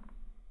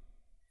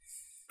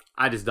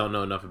 I just don't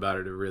know enough about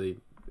her to really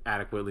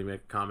adequately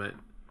make a comment.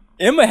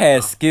 Emma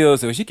has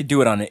skills, so she could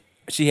do it on it.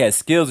 She has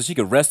skills, so she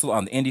could wrestle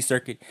on the indie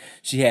circuit.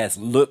 She has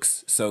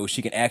looks, so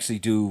she can actually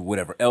do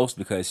whatever else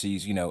because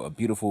she's, a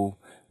beautiful,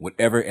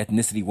 whatever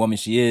ethnicity woman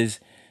she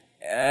is.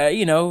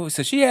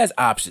 So she has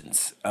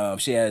options.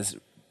 She has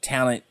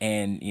talent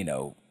and,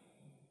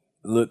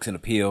 looks and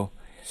appeal.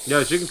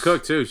 Yo, she can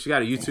cook too. She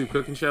got a YouTube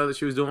cooking show that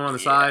she was doing on the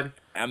side.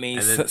 I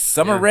mean,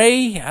 Summer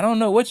Rae, I don't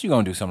know what you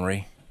gonna do, Summer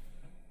Rae.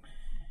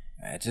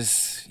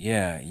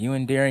 You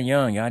and Darren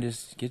Young, y'all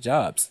just get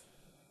jobs.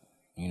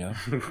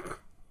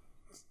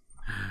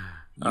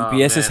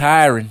 UPS is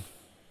hiring.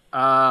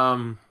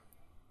 Daniel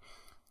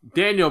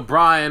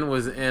Bryan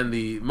was in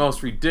the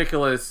most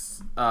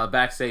ridiculous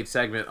backstage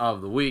segment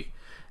of the week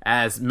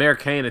as Mayor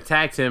Kane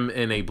attacked him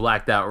in a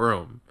blacked out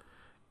room.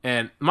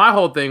 And my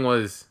whole thing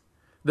was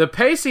the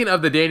pacing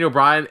of the Daniel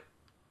Bryan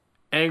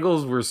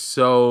angles were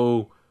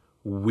so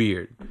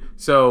weird.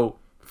 So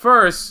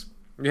first,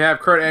 you have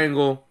Kurt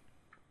Angle.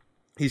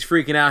 He's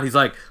freaking out. He's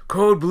like,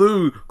 Code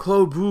Blue,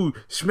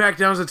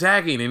 SmackDown's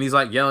attacking. And he's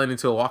like yelling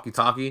into a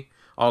walkie-talkie,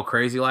 all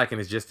crazy like,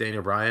 and it's just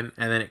Daniel Bryan.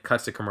 And then it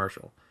cuts to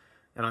commercial.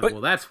 And I'm like,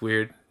 well, that's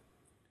weird.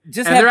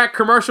 They're at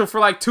commercial for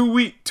like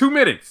 2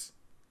 minutes.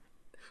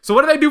 So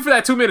what do they do for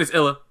that 2 minutes,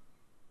 Illa?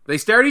 They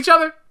stare at each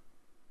other?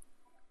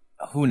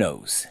 Who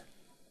knows?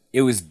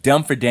 It was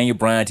dumb for Daniel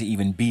Bryan to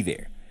even be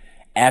there.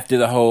 After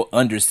the whole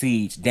Under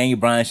Siege, Daniel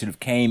Bryan should have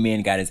came in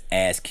and got his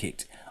ass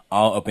kicked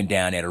all up and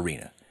down that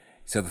arena.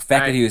 So the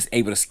fact that he was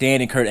able to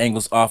stand in Kurt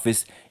Angle's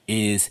office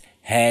is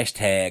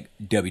hashtag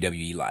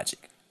WWE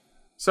logic.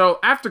 So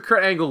after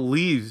Kurt Angle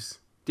leaves,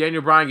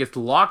 Daniel Bryan gets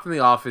locked in the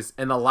office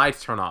and the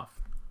lights turn off.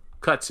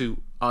 Cut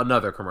to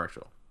another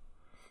commercial.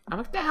 I'm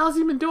like, what the hell has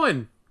he been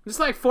doing? It's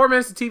like 4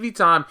 minutes of TV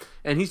time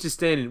and he's just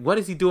standing. What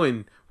is he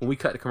doing when we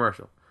cut the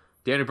commercial?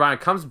 Daniel Bryan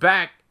comes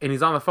back and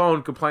he's on the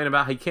phone complaining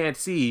about he can't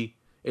see.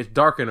 It's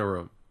dark in the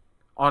room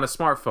on a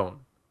smartphone.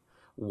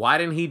 Why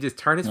didn't he just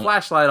turn his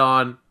flashlight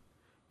on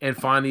and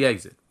find the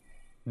exit?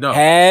 No.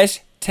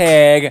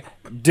 Hashtag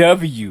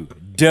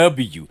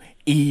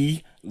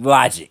WWE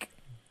logic.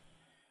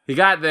 He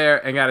got there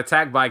and got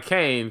attacked by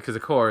Kane because,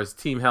 of course,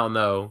 Team Hell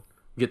No,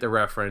 get the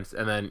reference,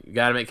 and then you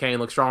got to make Kane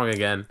look strong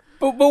again.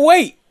 But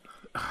wait.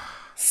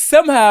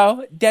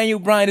 Somehow, Daniel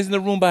Bryan is in the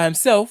room by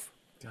himself.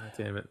 God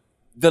damn it.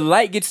 The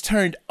light gets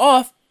turned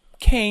off.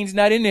 Kane's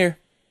not in there.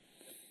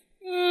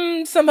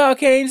 Somehow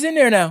Kane's in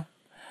there now.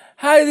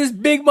 How did this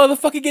big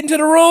motherfucker get into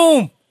the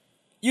room?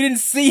 You didn't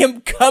see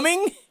him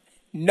coming?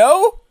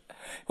 No?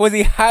 Was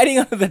he hiding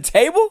under the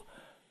table?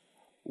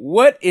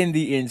 What in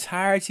the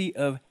entirety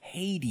of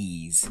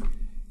Hades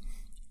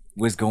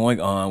was going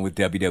on with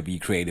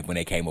WWE Creative when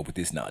they came up with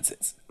this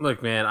nonsense?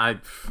 Look, man, I'm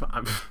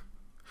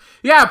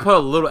yeah, I put a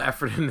little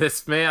effort in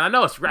this, man. I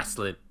know it's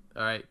wrestling,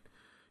 all right?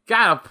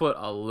 Gotta put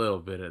a little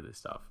bit of this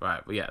stuff, all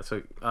right? But yeah,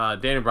 so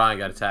Daniel Bryan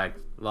got attacked,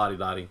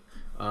 lottie.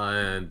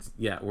 And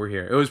yeah, we're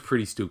here. It was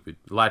pretty stupid.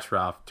 Lights were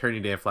off. Turn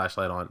your damn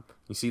flashlight on.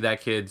 You see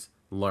that, kids?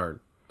 Learn.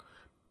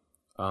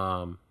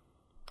 Finn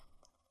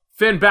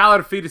Balor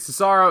defeated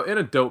Cesaro in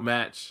a dope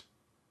match.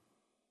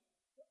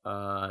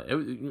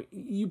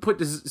 You put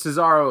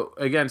Cesaro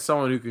against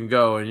someone who can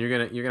go, and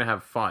you're gonna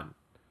have fun.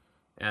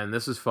 And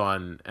this was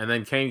fun. And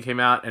then Kane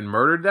came out and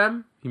murdered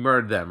them. He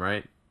murdered them,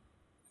 right?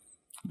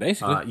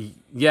 Basically.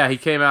 Yeah, he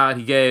came out.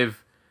 He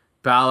gave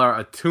Balor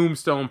a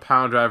tombstone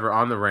pound driver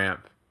on the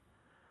ramp.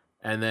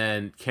 And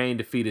then Kane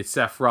defeated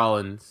Seth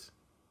Rollins.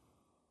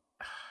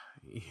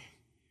 He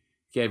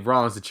gave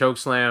Rollins a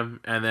chokeslam,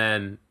 and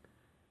then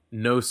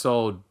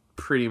no-sold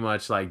pretty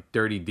much like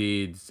Dirty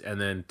Deeds, and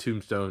then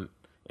Tombstone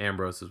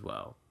Ambrose as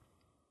well.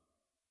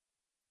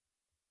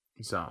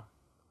 So,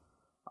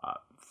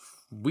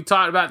 we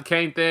talked about the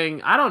Kane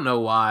thing. I don't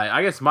know why.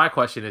 I guess my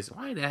question is,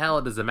 why the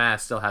hell does the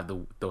mask still have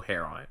the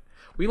hair on it?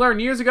 We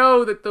learned years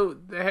ago that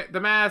the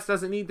mask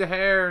doesn't need the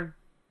hair.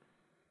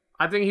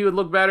 I think he would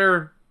look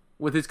better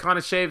with his kind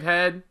of shaved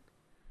head.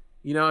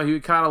 You know, he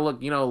would kind of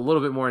look, a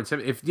little bit more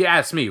intimidating. If you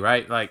ask me,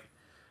 right? Like,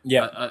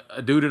 yeah,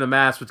 a dude in a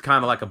mask with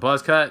kind of like a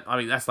buzz cut. I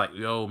mean, that's like,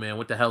 yo, man,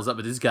 what the hell's up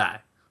with this guy?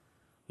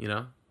 You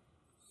know?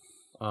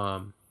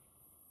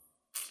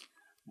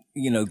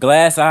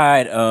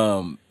 Glass-eyed,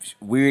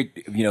 weird,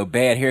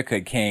 bad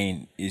haircut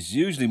Kane is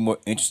usually more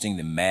interesting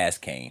than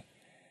mask Kane.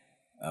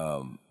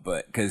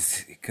 But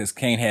because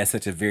Kane has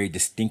such a very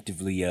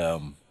distinctively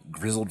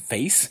grizzled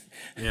face.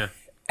 Yeah.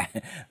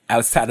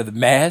 Outside of the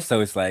mask, so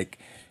it's like,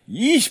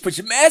 yeesh, put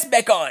your mask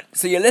back on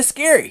so you're less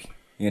scary,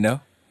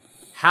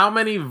 How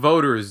many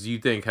voters do you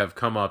think have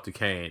come up to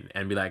Kane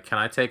and be like, can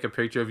I take a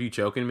picture of you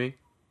choking me?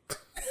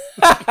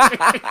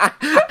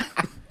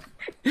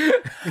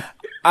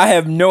 I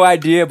have no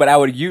idea, but I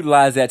would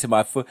utilize that to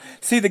my foot.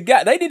 See, the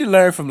guy, they need to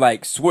learn from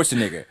like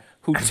Schwarzenegger,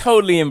 who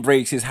totally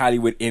embraced his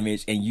Hollywood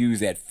image and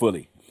used that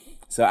fully.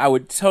 So I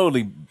would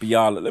totally be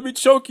all, let me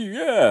choke you,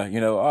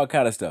 yeah, all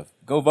kind of stuff.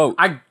 Go vote.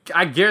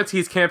 I guarantee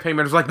his campaign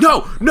manager's like,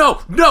 no,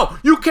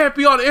 you can't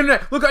be on the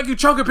internet. Look like you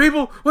choking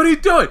people. What are you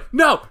doing?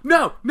 No.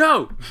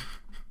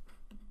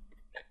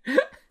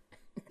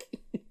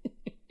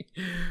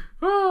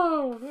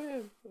 Oh,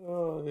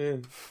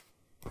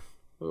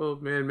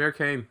 man, Mayor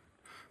Kane.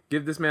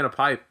 Give this man a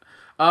pipe.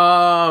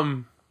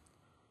 Dumbass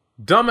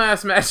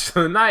match of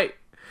the night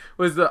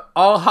was the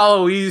All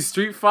Hallows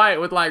street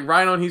fight with like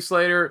Rhino and Heath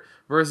Slater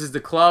versus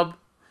the Club.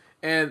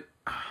 And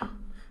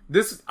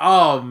this,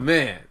 oh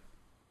man,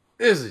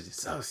 this is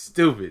just so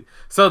stupid.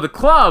 So the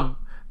Club,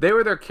 they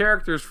were their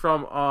characters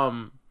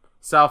from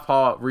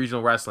Southpaw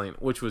Regional Wrestling,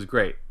 which was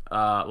great.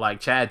 Like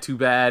Chad Too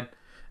Bad.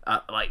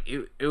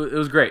 It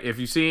was great. If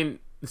you've seen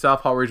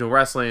Southpaw Regional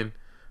Wrestling,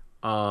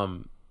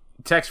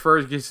 Tex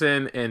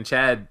Ferguson and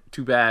Chad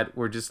Too Bad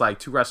were just like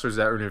two wrestlers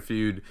that were in a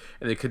feud,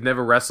 and they could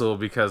never wrestle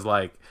because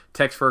like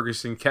Tex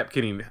Ferguson kept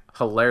getting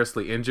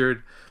hilariously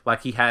injured.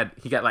 Like he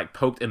got like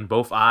poked in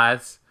both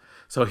eyes,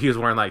 so he was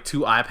wearing like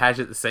two eye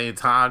patches at the same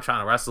time trying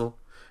to wrestle,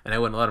 and they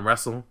wouldn't let him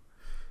wrestle.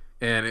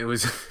 And it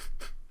was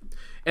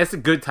it's a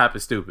good type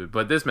of stupid,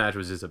 but this match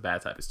was just a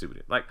bad type of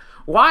stupid. Like,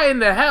 why in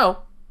the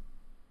hell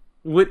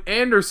would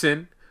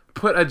Anderson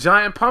put a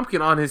giant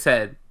pumpkin on his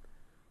head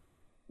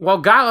while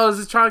Gallows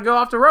is trying to go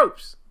off the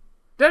ropes?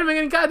 Doesn't make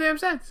any goddamn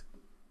sense.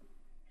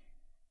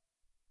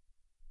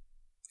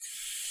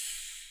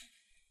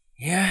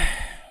 Yeah,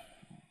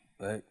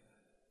 but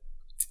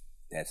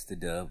that's the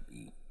dub.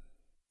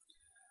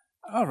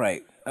 All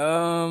right.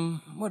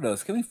 What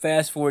else? Can we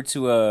fast forward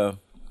to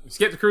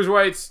Skip the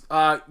cruiserweights.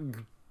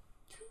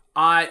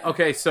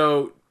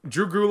 So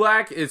Drew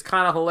Gulak is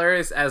kind of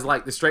hilarious as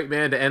like the straight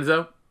man to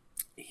Enzo.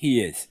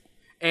 He is.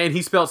 And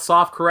he spelled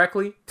soft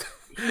correctly.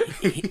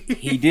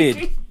 He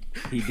did.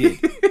 He did.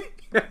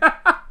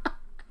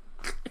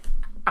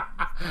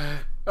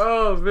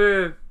 Oh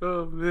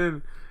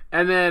man.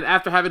 And then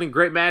after having a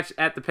great match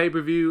at the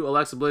pay-per-view,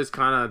 Alexa Bliss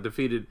kind of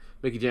defeated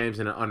Mickie James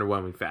in an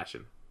underwhelming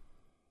fashion.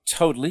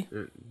 Totally.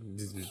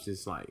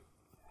 Just like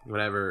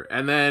whatever.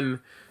 And then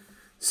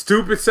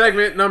stupid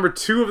segment number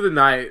 2 of the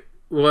night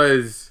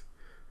was,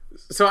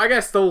 so I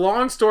guess the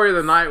long story of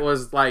the night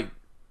was like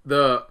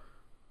the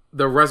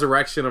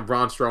resurrection of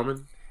Braun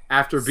Strowman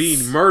after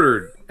being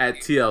murdered at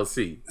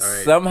TLC. All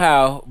right?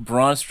 Somehow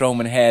Braun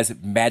Strowman has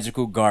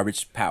magical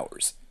garbage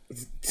powers.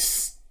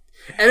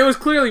 And it was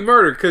clearly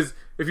murdered because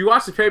if you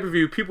watch the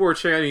pay-per-view, people were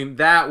chanting,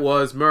 "That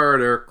was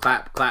murder,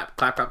 clap, clap,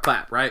 clap, clap,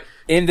 clap," right?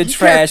 In the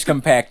trash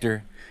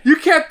compactor. You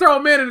can't throw a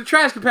man in the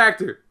trash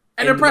compactor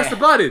and then press the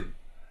button.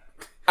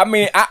 I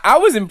mean, I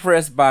was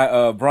impressed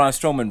by Braun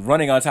Strowman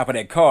running on top of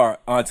that car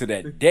onto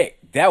that deck.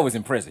 That was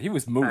impressive. He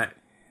was moving.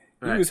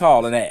 Right. He was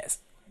hauling ass.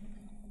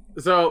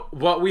 So,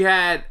 what we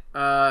had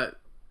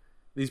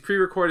these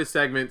pre-recorded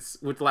segments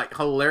with like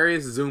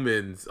hilarious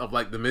zoom-ins of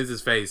like the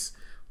Miz's face.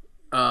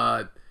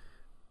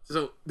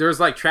 So there's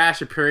like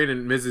trash appearing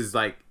in Miz's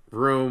like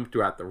room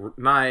throughout the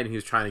night, and he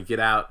was trying to get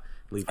out,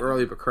 leave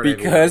early, but Kurt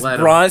Angle because let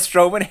him. Braun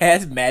Strowman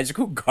has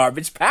magical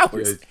garbage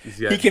powers.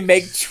 Yeah. He can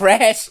make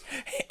trash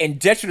and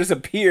detritus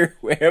appear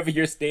wherever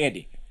you're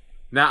standing.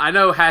 Now I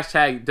know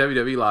hashtag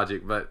WWE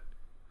logic, but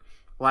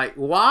like,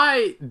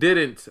 why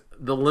didn't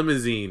the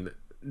limousine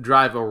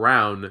drive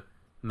around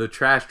the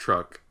trash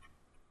truck?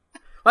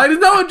 Like, did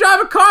no one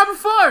drive a car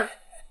before?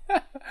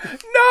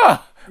 No,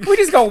 we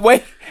just gonna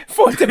wait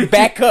for it to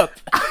back up.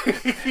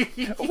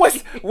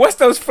 What's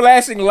those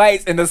flashing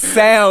lights and the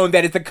sound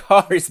that the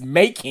car is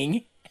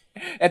making,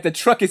 that the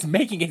truck is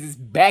making as it's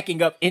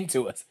backing up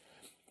into us?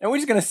 And we're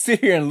just gonna sit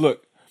here and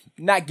look,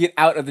 not get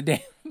out of the damn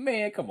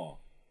man. Come on.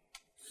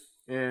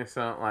 Yeah,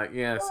 so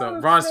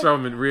Braun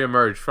Strowman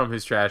reemerged from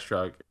his trash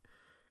truck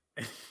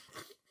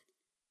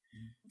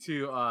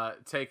to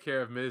take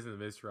care of Miz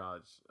and the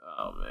Miztourage.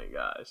 Oh my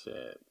gosh,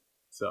 shit.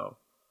 So,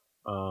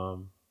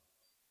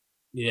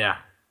 yeah,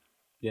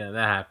 that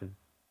happened.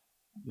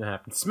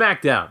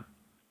 SmackDown.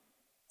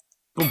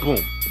 Boom, boom.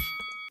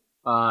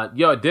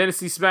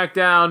 Dynasty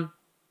SmackDown.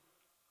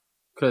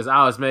 Because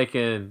I was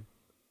making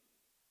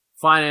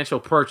financial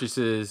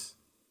purchases,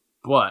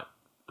 but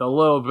the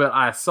little bit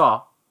I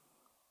saw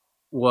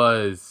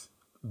was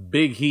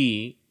Big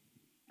He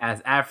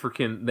as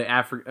Akeem, the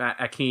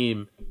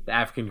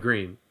African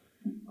Green.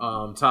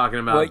 Talking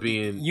about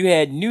being. You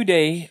had New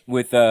Day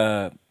with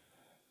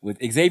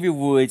Xavier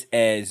Woods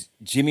as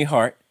Jimmy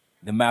Hart,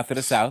 the Mouth of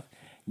the South.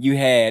 You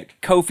had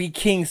Kofi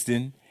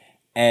Kingston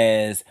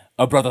as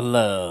a brother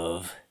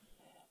love.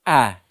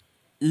 I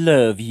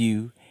love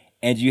you.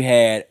 And you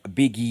had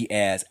Big E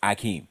as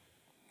Akeem.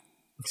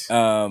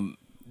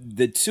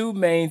 The two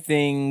main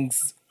things,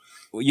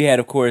 you had,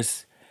 of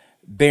course,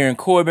 Baron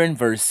Corbin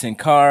versus Sin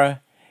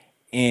Cara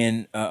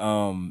in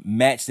a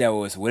match that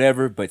was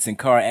whatever, but Sin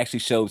Cara actually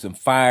showed some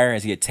fire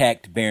as he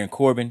attacked Baron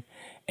Corbin.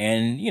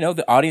 And,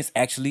 the audience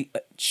actually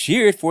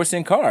cheered for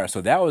Sin Cara.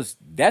 So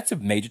that's a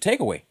major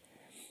takeaway.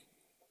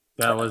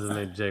 That was a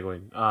major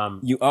takeaway.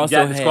 You also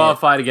got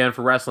disqualified again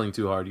for wrestling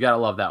too hard. You gotta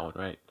love that one,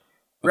 right?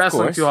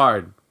 Wrestling too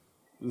hard.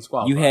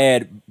 You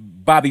had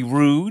Bobby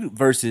Roode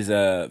versus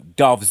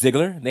Dolph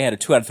Ziggler. They had a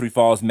 2 out of 3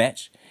 falls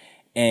match.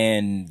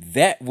 And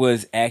that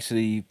was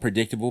actually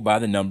predictable by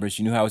the numbers.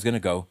 You knew how it was going to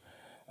go.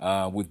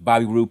 With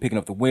Bobby Roode picking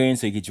up the win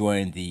so he could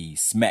join the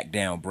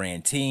SmackDown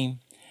brand team.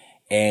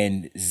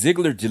 And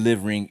Ziggler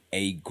delivering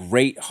a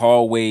great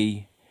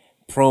hallway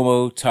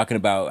promo talking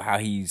about how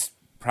he's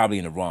probably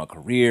in the wrong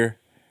career.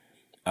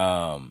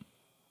 It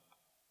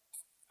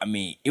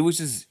was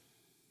just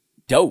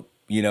dope.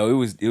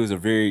 It was a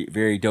very,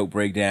 very dope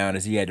breakdown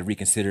as he had to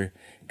reconsider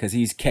because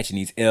he's catching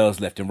these L's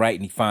left and right,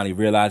 and he finally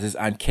realizes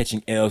I'm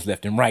catching L's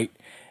left and right.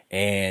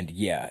 And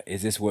yeah,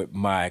 is this what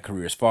my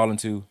career is falling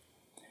to?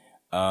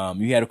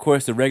 You had, of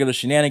course, the regular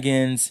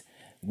shenanigans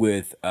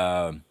with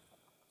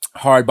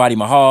Hard Body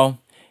Mahal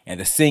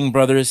and the Singh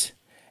brothers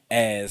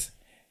as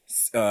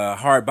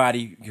Hard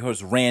Body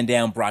ran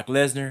down Brock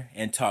Lesnar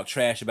and talked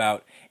trash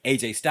about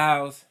AJ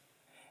Styles.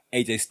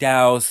 AJ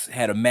Styles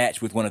had a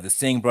match with one of the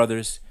Singh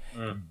brothers.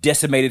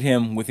 Decimated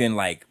him within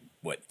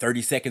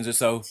 30 seconds or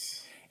so,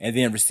 and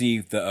then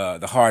received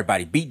the hard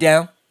body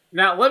beatdown.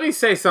 Now let me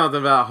say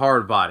something about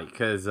hard body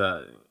because,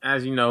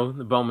 as you know,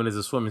 the Bowman is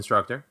a swim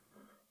instructor,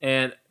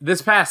 and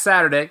this past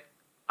Saturday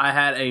I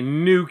had a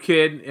new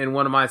kid in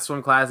one of my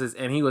swim classes,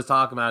 and he was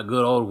talking about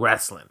good old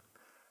wrestling.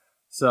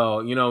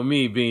 So,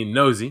 me being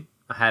nosy,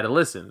 I had to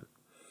listen.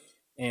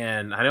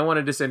 And I didn't want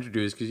to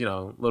disintroduce because,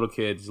 little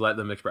kids, let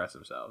them express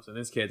themselves. And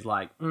this kid's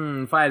like,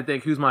 if I had to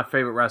think, who's my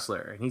favorite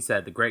wrestler? And he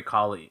said, the Great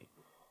Khali.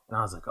 And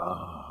I was like,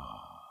 oh.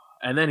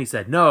 And then he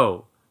said,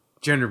 no,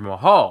 Jinder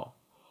Mahal.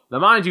 Now,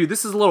 mind you,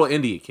 this is a little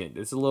Indian kid.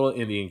 This is a little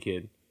Indian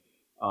kid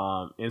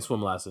in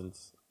swim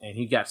lessons. And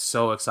he got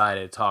so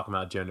excited talking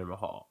about Jinder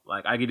Mahal.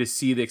 Like, I could just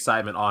see the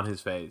excitement on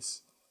his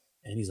face.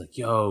 And he's like,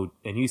 yo.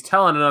 And he's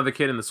telling another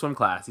kid in the swim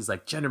class, he's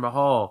like, Jinder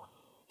Mahal,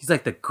 he's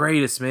like the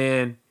greatest,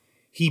 man.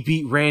 He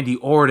beat Randy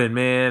Orton,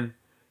 man.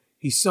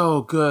 He's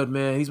so good,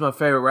 man. He's my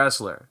favorite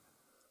wrestler.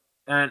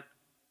 And,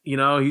 he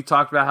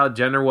talked about how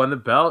Jinder won the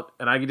belt,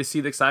 and I get to see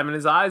the excitement in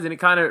his eyes, and it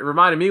kind of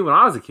reminded me when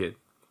I was a kid.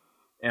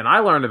 And I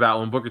learned about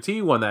when Booker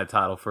T won that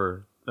title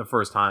for the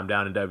first time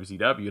down in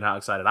WCW and how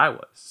excited I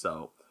was.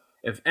 So,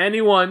 if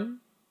anyone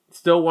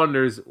still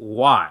wonders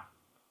why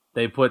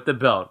they put the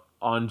belt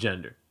on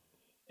Jinder,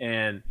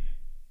 and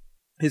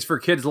it's for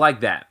kids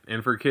like that,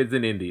 and for kids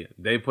in India,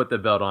 they put the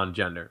belt on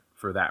Jinder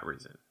for that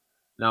reason.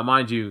 Now,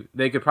 mind you,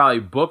 they could probably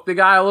book the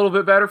guy a little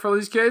bit better for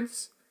these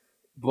kids,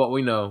 but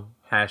we know,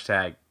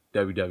 hashtag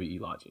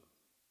WWE logic.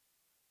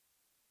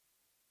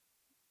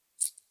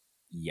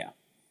 Yeah.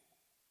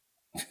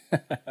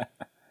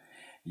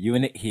 You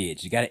and the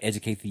kids, you got to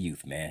educate the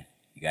youth, man.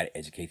 You got to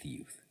educate the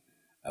youth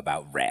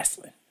about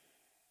wrestling.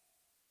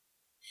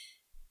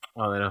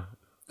 Oh, I know.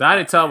 I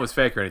didn't tell him it was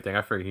fake or anything.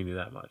 I figured he knew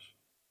that much.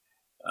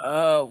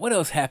 What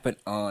else happened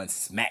on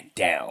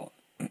SmackDown?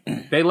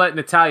 They let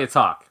Natalya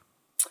talk.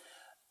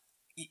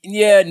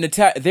 Yeah,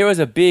 there was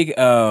a big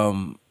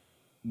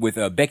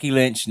with Becky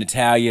Lynch,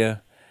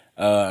 Natalya,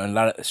 and a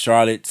lot of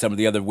Charlotte, some of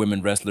the other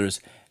women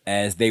wrestlers,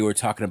 as they were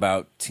talking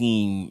about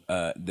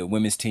the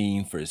women's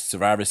team for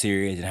Survivor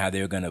Series and how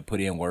they were going to put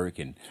in work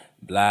and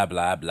blah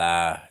blah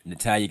blah.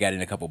 Natalya got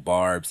in a couple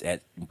barbs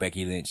at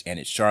Becky Lynch and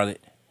at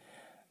Charlotte.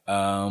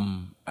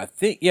 I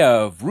think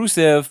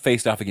Rusev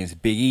faced off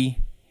against Big E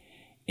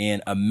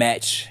in a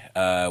match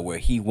where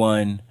he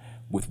won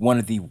with one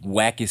of the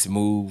wackest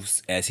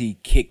moves as he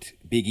kicked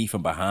Big E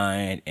from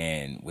behind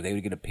and was able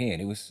to get a pin.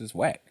 It was just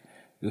whack.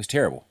 It was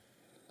terrible.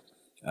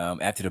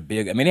 After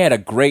they had a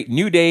great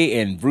New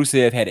Day, and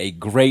Rusev had a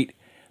great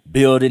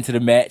build into the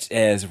match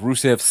as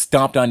Rusev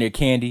stomped on their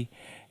candy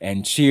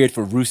and cheered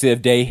for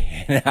Rusev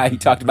Day and how he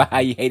talked about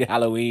how he hated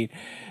Halloween.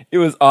 It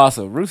was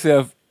awesome.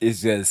 Rusev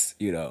is just,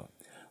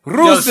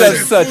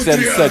 Rusev such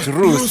and such,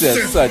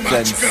 Rusev such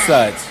and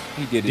such.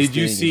 He did his Did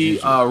you see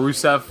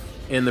Rusev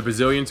in the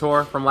Brazilian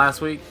tour from last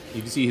week?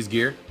 Did you see his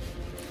gear?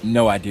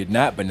 No, I did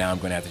not, but now I'm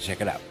going to have to check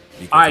it out.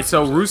 All right,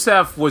 so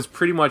Rusev was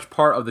pretty much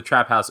part of the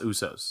Trap House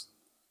Usos.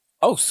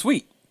 Oh,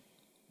 sweet.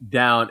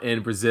 Down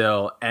in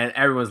Brazil, and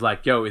everyone's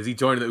like, yo, is he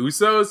joining the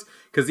Usos?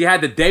 Because he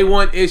had the Day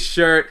One-ish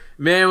shirt.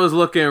 Man was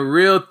looking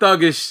real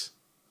thuggish.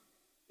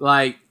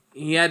 Like,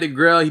 he had the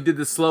grill. He did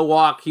the slow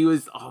walk. He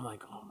was, I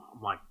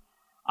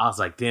was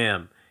like,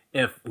 damn,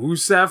 if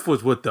Rusev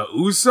was with the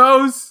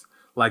Usos,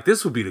 like,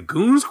 this would be the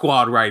Goon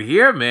Squad right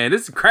here, man.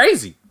 This is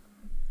crazy.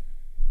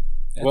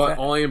 Well,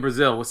 only in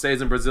Brazil. What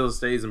stays in Brazil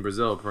stays in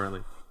Brazil,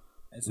 apparently.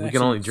 We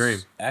can only dream.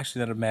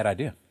 Actually, not a bad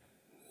idea.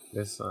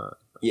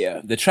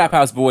 Yeah, the Trap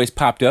House Boys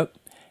popped up,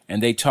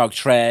 and they talked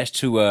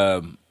trash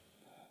about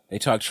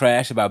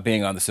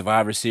being on the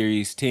Survivor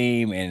Series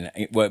team and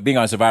being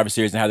on Survivor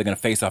Series and how they're going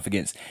to face off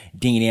against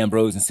Dean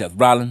Ambrose and Seth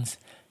Rollins,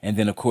 and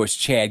then of course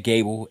Chad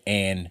Gable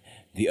and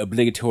the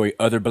obligatory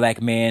other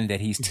black man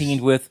that he's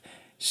teamed with,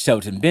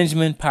 Shelton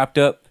Benjamin, popped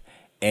up,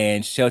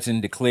 and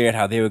Shelton declared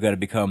how they were going to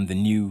become the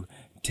new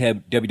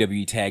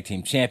WWE Tag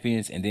Team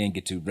Champions and then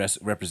get to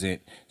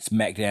represent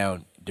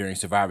SmackDown during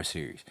Survivor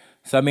Series.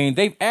 So,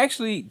 they've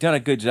actually done a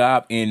good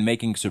job in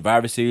making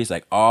Survivor Series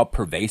like all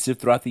pervasive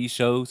throughout these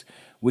shows,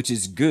 which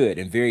is good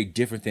and very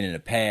different than in the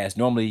past.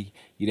 Normally,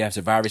 you'd have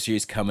Survivor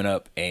Series coming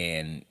up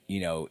and,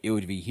 it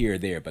would be here or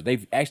there. But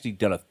they've actually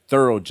done a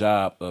thorough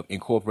job of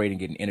incorporating,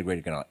 getting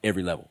integrated on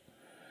every level.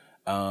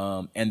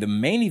 And the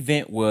main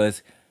event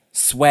was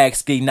Swag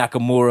Ski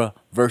Nakamura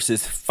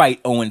versus Fight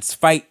Owens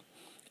Fight.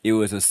 It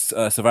was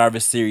a Survivor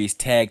Series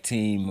tag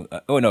team.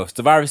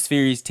 Survivor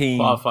Series team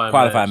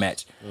qualifying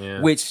match.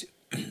 Yeah. Which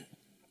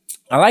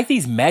I like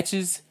these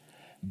matches,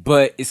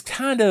 but it's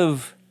kind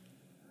of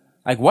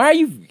like, why are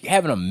you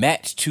having a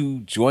match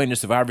to join the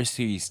Survivor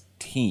Series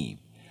team?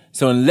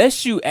 So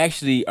unless you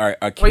actually are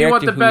a character, you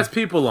want the best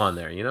people on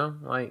there,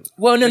 Like,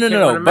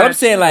 no. But I'm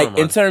saying, like,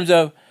 in terms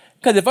of,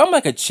 because if I'm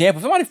like a champ,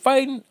 if somebody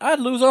fighting, I'd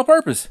lose on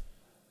purpose.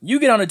 You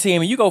get on the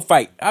team and you go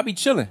fight. I'll be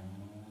chilling.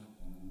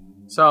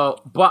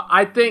 So, but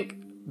I think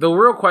the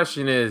real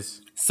question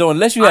is, so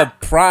unless you have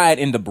pride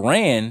in the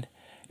brand,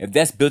 if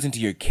that's built into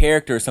your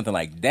character or something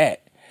like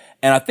that.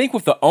 And I think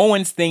with the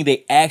Owens thing,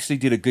 they actually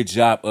did a good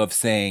job of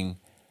saying,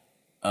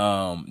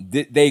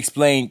 they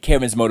explained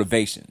Kevin's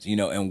motivations,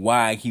 and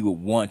why he would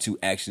want to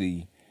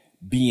actually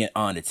be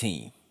on the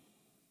team.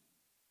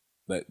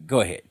 But go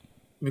ahead.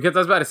 Because I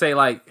was about to say,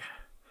 like,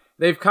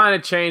 they've kind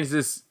of changed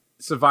this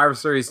Survivor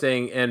Series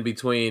thing in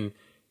between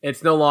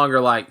it's no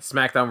longer like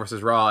SmackDown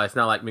versus Raw. It's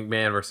not like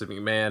McMahon versus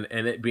McMahon,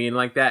 and it being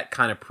like that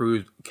kind of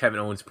proved Kevin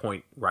Owens'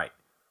 point right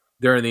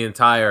during the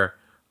entire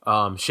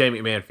Shane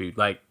McMahon feud.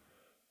 Like,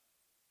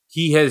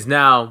 he has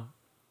now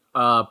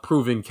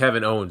proven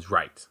Kevin Owens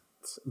right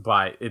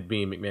by it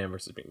being McMahon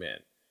versus McMahon.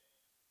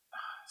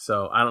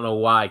 So I don't know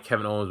why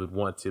Kevin Owens would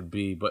want to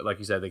be, but like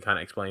you said, they kind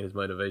of explain his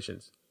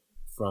motivations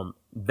from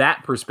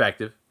that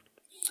perspective.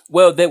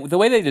 Well, the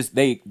way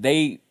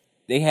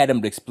they had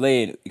him to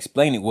explain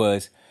it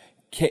was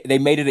they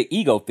made it an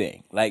ego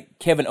thing. Like,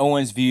 Kevin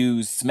Owens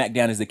views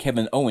SmackDown as the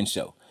Kevin Owens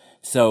show.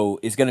 So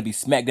it's going to be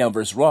SmackDown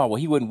versus Raw.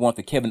 Well, he wouldn't want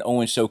the Kevin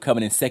Owens show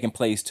coming in second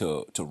place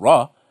to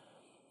Raw.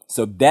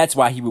 So that's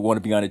why he would want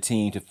to be on a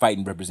team to fight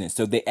and represent.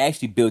 So they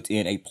actually built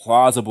in a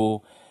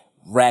plausible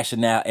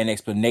rationale and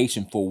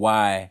explanation for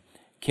why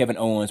Kevin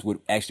Owens would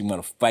actually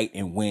want to fight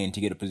and win to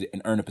get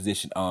and earn a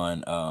position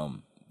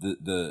on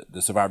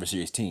the Survivor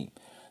Series team.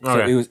 So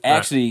it was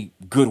actually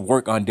good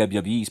work on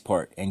WWE's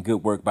part and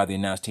good work by the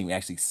announce team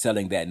actually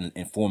selling that and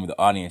informing the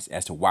audience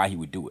as to why he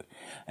would do it.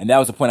 And that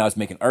was the point I was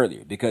making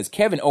earlier, because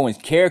Kevin Owens'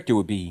 character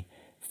would be,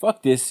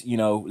 fuck this,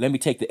 let me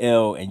take the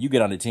L and you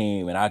get on the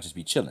team and I'll just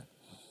be chilling.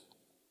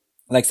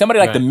 Like somebody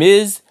like The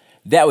Miz,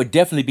 that would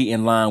definitely be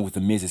in line with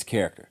The Miz's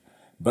character.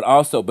 But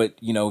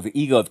the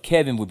ego of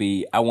Kevin would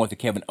be, I want the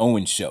Kevin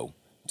Owens show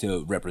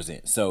to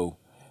represent. So,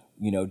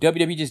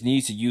 WWE just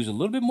needs to use a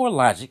little bit more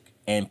logic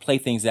and play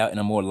things out in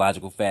a more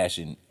logical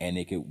fashion, and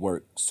it could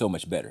work so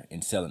much better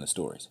in selling the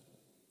stories.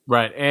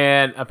 Right,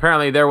 and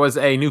apparently there was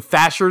a new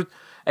Fashion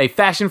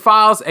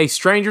Files, a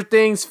Stranger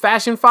Things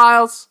Fashion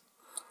Files.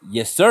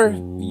 Yes, sir.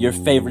 Ooh. Your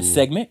favorite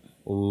segment.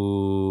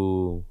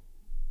 Ooh.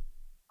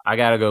 I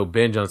gotta go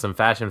binge on some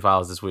Fashion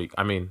Files this week.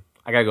 I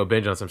gotta go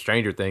binge on some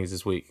Stranger Things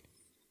this week.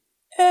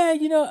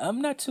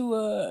 I'm not too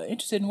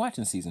interested in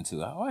watching season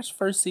 2. I watched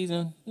first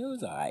season. It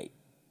was all right.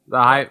 The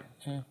hype,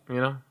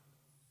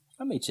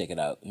 I may check it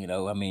out.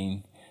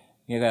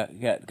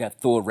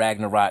 Got Thor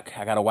Ragnarok.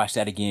 I gotta watch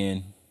that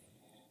again.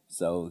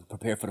 So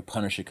prepare for the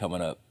Punisher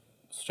coming up.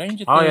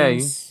 Stranger Things. Oh yeah,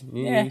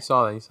 you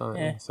saw that. You saw that.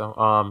 Yeah.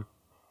 So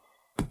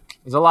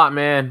there's a lot,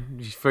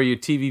 man, for your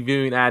TV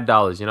viewing ad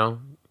dollars.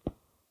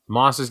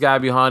 Monsters gotta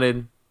be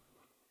hunted.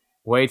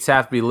 Weights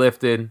have to be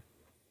lifted.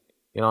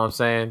 You know what I'm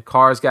saying?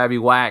 Cars gotta be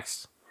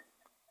waxed.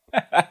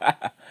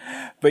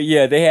 But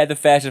yeah, they had the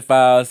Fashion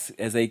Files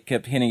as they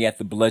kept hinting at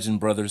the Bludgeon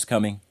Brothers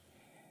coming.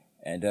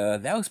 And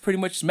that was pretty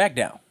much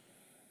SmackDown.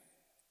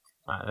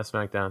 All right, that's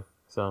SmackDown.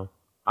 So,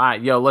 all right,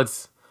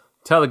 let's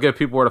tell the good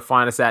people where to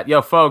find us at.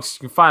 Yo, folks, you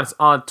can find us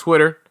on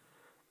Twitter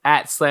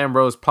at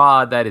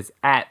SlambrosPod. That is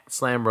at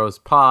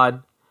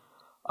SlambrosPod.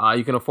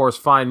 You can, of course,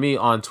 find me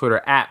on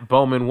Twitter at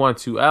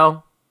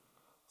Bowman12L.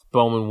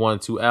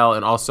 Bowman12L.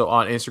 And also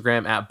on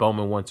Instagram at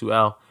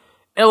Bowman12L.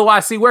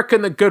 LOIC, where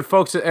can the good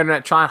folks on the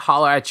internet try and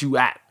holler at you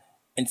at?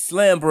 And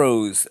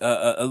Slambros,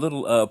 a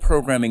little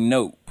programming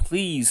note.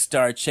 Please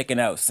start checking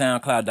out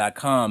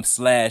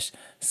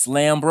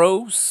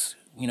SoundCloud.com/Slambros.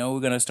 We're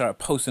going to start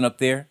posting up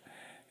there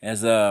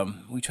as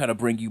we try to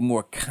bring you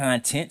more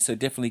content. So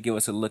definitely give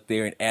us a look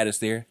there and add us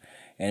there.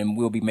 And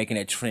we'll be making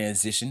that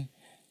transition.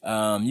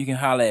 You can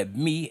holler at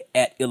me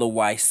at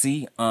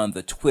ILLOYC on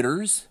the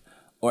Twitters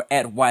or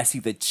at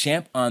YC the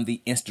Champ on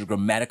the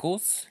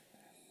Instagrammaticals.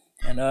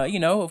 And,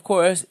 of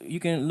course, you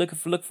can look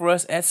for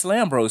us at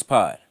Slambros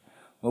Pod,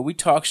 where we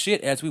talk shit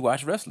as we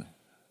watch wrestling.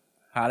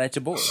 Holla at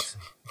your boys.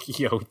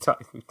 Yo,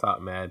 talk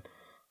mad.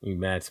 We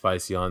mad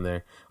spicy on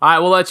there. All right,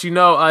 we'll let you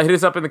know. Hit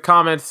us up in the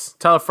comments.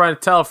 Tell a friend,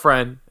 tell a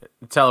friend,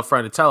 tell a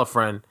friend, tell a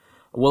friend.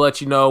 We'll let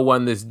you know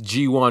when this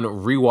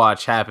G1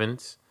 rewatch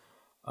happens.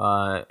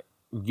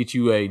 Get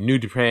you a New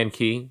Japan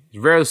key.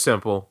 It's very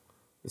simple.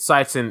 The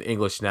site's in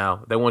English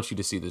now. They want you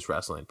to see this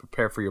wrestling.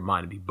 Prepare for your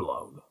mind to be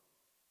blown.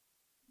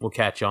 We'll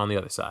catch you on the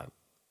other side.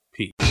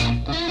 Peace.